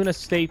that Luna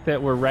state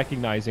that we're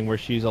recognizing where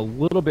she's a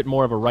little bit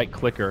more of a right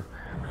clicker.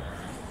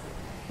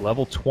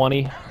 Level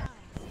 20.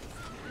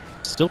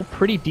 Still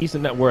pretty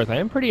decent net worth. I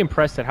am pretty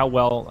impressed at how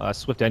well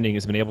Swift Ending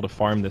has been able to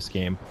farm this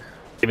game.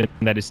 Given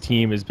that his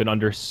team has been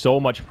under so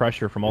much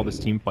pressure from all this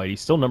team fight,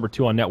 he's still number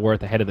 2 on net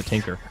worth ahead of the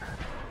Tinker.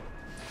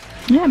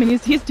 Yeah, I mean,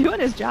 he's doing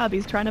his job.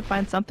 He's trying to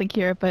find something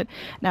here, but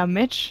now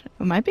Mitch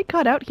might be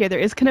caught out here. There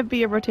is going to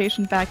be a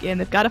rotation back in.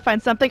 They've got to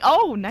find something.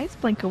 Oh, nice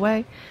blink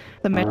away.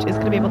 The Mitch is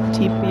going to be able to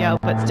TP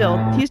out, but still,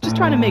 he's just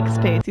trying to make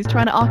space. He's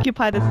trying to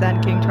occupy the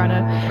Sand King, trying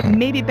to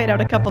maybe bait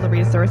out a couple of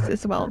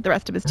resources while the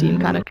rest of his team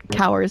kind of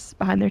cowers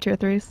behind their tier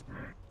 3s.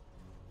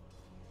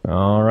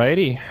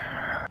 Alrighty.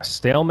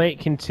 Stalemate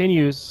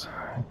continues.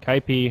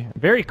 Kaipi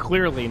very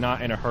clearly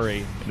not in a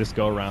hurry this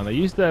go around. They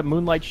use the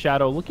Moonlight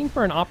Shadow looking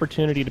for an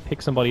opportunity to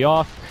pick somebody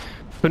off.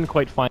 Couldn't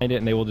quite find it,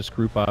 and they will just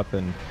group up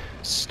and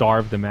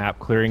starve the map,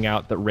 clearing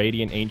out the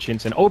Radiant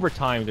Ancients, and over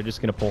time they're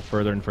just going to pull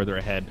further and further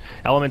ahead.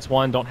 Elements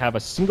 1 don't have a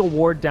single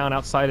ward down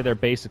outside of their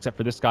base except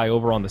for this guy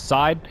over on the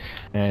side,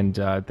 and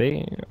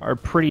they are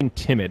pretty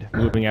timid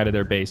moving out of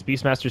their base.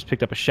 Beastmaster's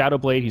picked up a Shadow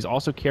Blade. He's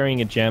also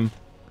carrying a gem.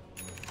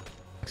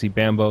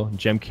 Bambo,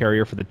 gem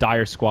carrier for the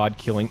Dire squad,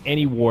 killing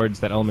any wards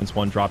that Elements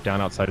 1 drop down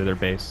outside of their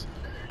base.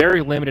 Very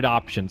limited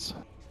options.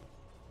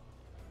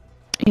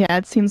 Yeah,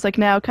 it seems like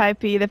now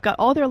Kaipi, they've got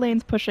all their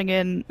lanes pushing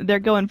in. They're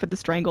going for the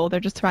strangle.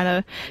 They're just trying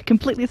to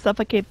completely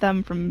suffocate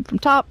them from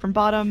top, from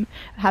bottom,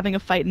 having a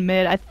fight in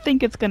mid. I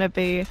think it's going to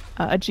be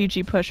a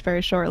GG push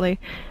very shortly.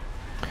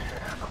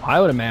 I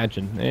would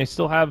imagine. They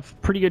still have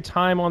pretty good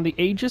time on the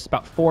Aegis,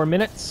 about 4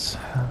 minutes.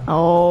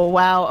 Oh,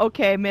 wow.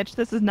 Okay, Mitch,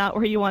 this is not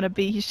where you want to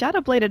be. He Shadow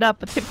Bladed up,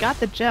 but they've got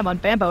the gem on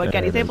Bambo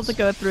again. He's able to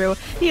go through.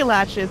 He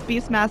latches.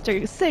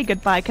 Beastmaster, say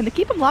goodbye. Can they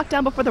keep him locked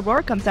down before the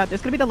roar comes out?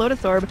 There's going to be the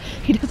Lotus Orb.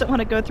 He doesn't want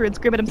to go through and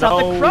scream at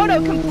himself. No. The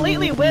Chrono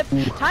completely whipped.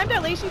 Time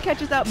Dilation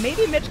catches out.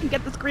 Maybe Mitch can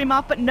get the scream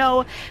off, but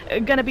no.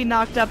 Going to be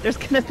knocked up. There's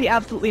going to be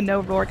absolutely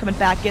no roar coming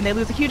back in. They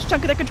lose a huge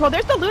chunk of their control.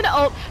 There's the Luna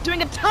ult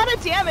doing a ton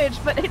of damage,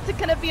 but is it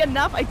going to be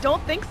enough? I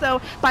don't think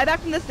so. Buyback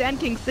from the Sand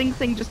King. Sing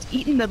Sing just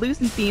eating the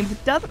Lucent Beams.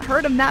 It doesn't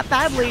hurt him that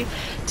badly.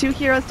 2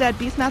 heroes dead.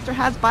 Beastmaster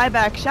has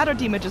buyback. Shadow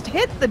Demon just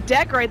hits the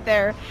deck right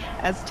there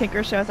as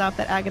Tinker shows off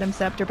that Aghanim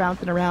Scepter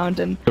bouncing around.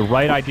 And the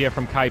right idea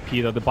from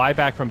Kaipi, though. The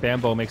buyback from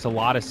Bambo makes a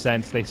lot of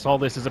sense. They saw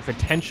this as a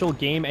potential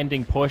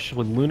game-ending push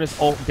with Luna's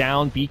ult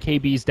down,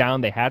 BKB's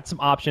down. They had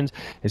some options.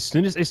 As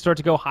soon as they start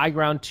to go high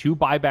ground, 2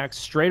 buybacks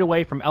straight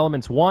away from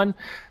Elements 1.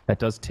 That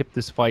does tip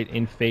this fight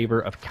in favor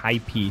of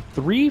Kaipi.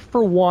 3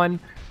 for 1.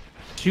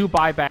 2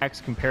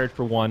 buybacks compared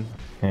for 1,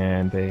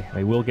 and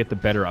they will get the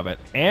better of it.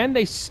 And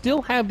they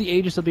still have the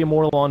Aegis of the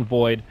Immortal on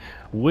Void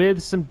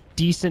with some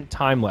decent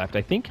time left.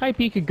 I think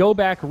Kaipi could go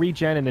back,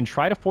 regen, and then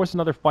try to force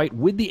another fight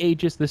with the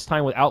Aegis, this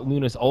time without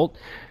Luna's ult,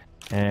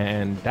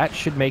 and that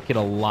should make it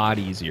a lot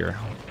easier.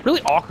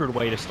 Really awkward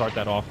way to start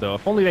that off, though.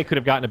 If only they could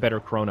have gotten a better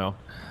Chrono.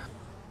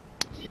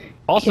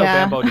 Also,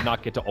 yeah. Bambo did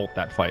not get to ult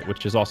that fight,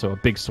 which is also a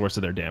big source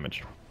of their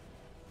damage.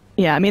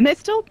 yeah, I mean, they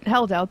still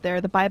held out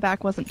there. The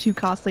buyback wasn't too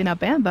costly. Now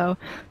Bambo,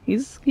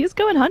 he's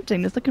going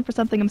hunting. He's looking for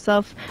something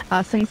himself.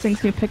 Sing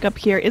Sing's new pickup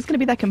here is going to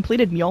be that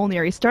completed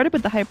Mjolnir. He started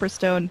with the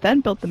Hyperstone,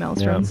 then built the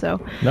Maelstrom. Yeah.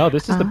 So no,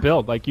 this is the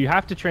build. Like, you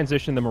have to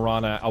transition the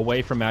Mirana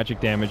away from magic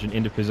damage and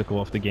into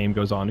physical if the game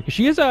goes on, because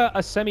she is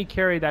a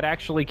semi-carry that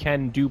actually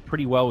can do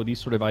pretty well with these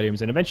sort of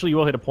items, and eventually you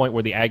will hit a point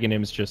where the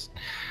Aghanims just...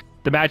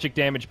 the magic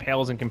damage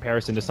pales in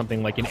comparison to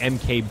something like an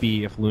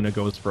MKB if Luna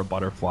goes for a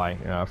butterfly,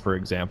 for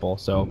example.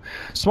 So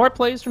smart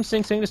plays from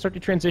Sing Sing to start to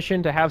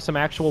transition, to have some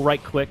actual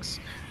right clicks.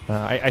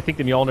 I think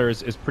the Mjolnir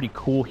is pretty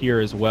cool here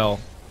as well.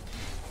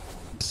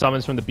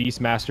 Summons from the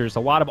Beastmasters, a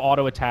lot of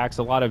auto attacks,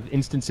 a lot of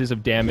instances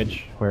of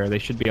damage where they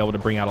should be able to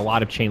bring out a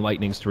lot of Chain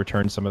Lightnings to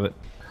return some of it.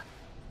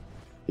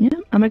 Yeah,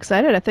 I'm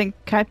excited. I think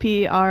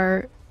Kaipi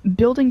are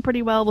building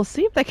pretty well. We'll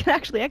see if they can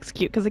actually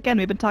execute, because again,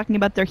 we've been talking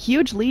about their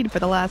huge lead for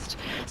the last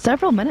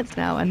several minutes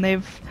now, and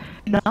they've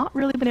not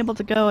really been able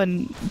to go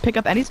and pick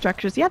up any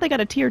structures. Yeah, they got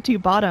a tier 2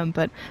 bottom,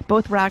 but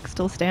both racks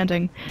still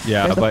standing.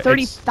 Yeah, there's a but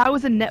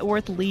 30,000 net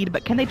worth lead,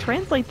 but can they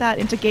translate that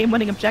into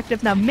game-winning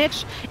objectives? Now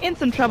Mitch in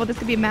some trouble. This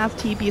could be mass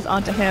TPs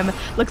onto him.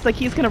 Looks like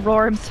he's going to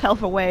roar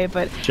himself away,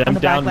 but Gem on the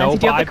down, back lines, no you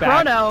do have the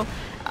buyback. Chrono.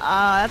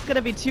 That's going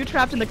to be 2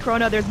 trapped in the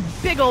Chrono. There's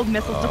big old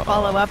missiles to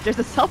follow up. There's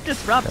a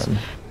self-disrupt.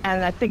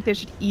 And I think they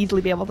should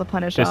easily be able to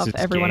punish off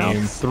everyone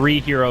else. 3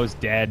 heroes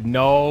dead,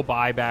 no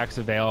buybacks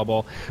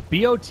available.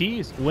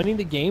 BOT's winning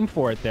the game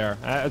for it there.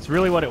 That's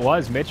really what it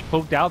was. Mitch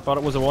poked out, thought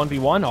it was a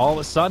 1v1. All of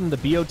a sudden, the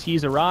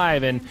BOTs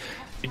arrive, and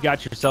you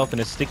got yourself in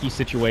a sticky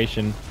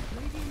situation.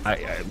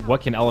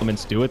 What can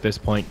Elements do at this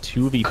point?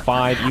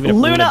 2v5, even if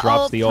Luna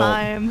drops the ult.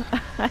 Time.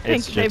 I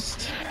think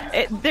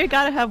they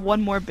gotta have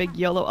one more big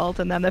YOLO ult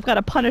in them. They've got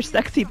to punish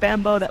Sexy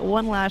Bambo that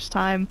one last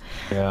time.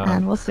 Yeah.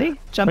 And we'll see.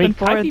 Jumping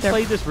forward. Kaipi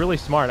played this really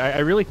smart. I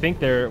really think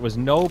there was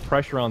no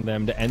pressure on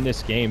them to end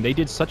this game. They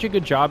did such a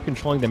good job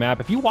controlling the map.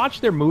 If you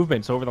watch their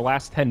movements over the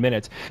last 10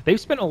 minutes, they've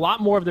spent a lot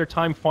more of their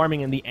time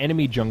farming in the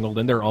enemy jungle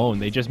than their own.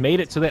 They just made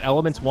it so that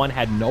Elements 1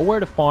 had nowhere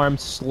to farm,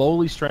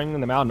 slowly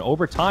strangling them out. And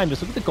over time,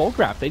 just look at the gold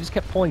graph. They just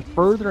kept pulling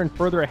further and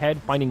further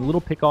ahead, finding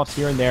little pickoffs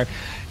here and there.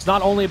 It's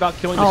not only about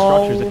killing the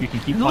structures. If you can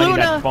keep finding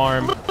that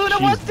farm. Luna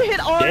wants to hit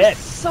ours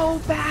so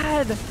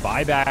bad.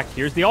 Buyback.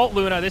 Here's the ult,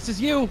 Luna. This is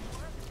you.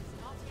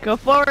 Go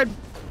forward.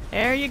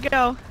 There you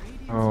go.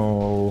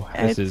 Oh,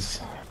 this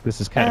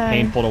is kind of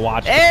painful to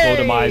watch. The Hey!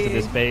 slow demise of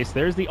this base.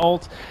 There's the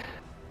ult.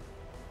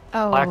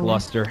 Oh.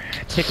 Lackluster.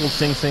 Tickled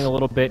Sing Sing a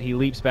little bit. He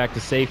leaps back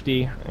to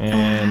safety,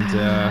 and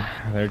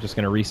they're just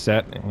going to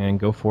reset and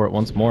go for it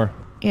once more.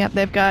 Yep,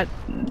 they've got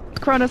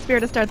Chronosphere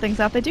to start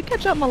things off. They do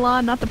catch up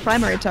Milan, not the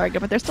primary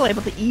target, but they're still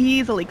able to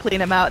easily clean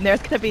him out, and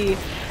there's going to be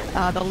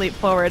the leap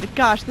forward.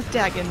 Gosh, this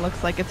Dagon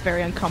looks like it's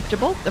very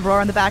uncomfortable. The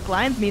roar on the back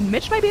lines mean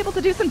Mitch might be able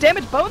to do some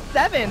damage. Bone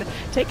 7,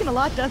 taking a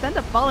lot, does end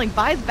up falling.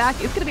 Buys back,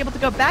 is going to be able to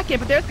go back in,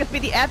 but there's going to be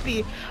the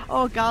Epi.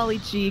 Oh, golly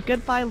gee,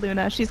 goodbye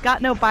Luna. She's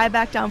got no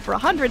buyback down for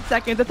 100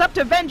 seconds. It's up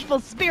to Vengeful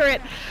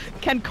Spirit.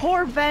 Can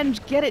Core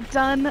Venge get it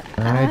done?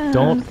 I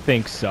don't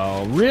think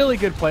so. Really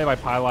good play by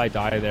Pylai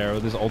Dai there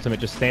with his ultimate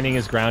just standing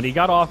his ground. He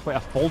got off a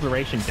full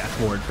duration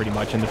death ward pretty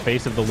much in the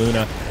face of the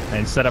Luna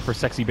and set up for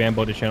Sexy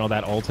Bambo to channel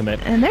that ultimate.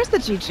 And there's the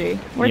GG.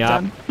 We're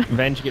done.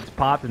 Venge gets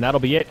popped, and that'll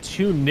be it.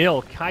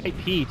 2-0.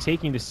 Kaipi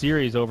taking the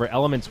series over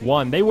Elements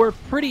 1. They were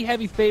pretty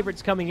heavy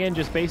favorites coming in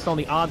just based on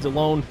the odds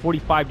alone,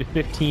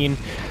 45-15.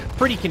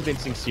 Pretty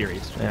convincing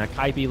series.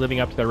 Kaipi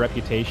living up to their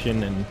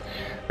reputation, and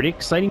pretty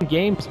exciting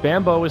games.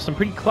 Bambo with some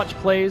pretty clutch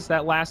plays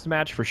that last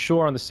match for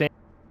sure on the same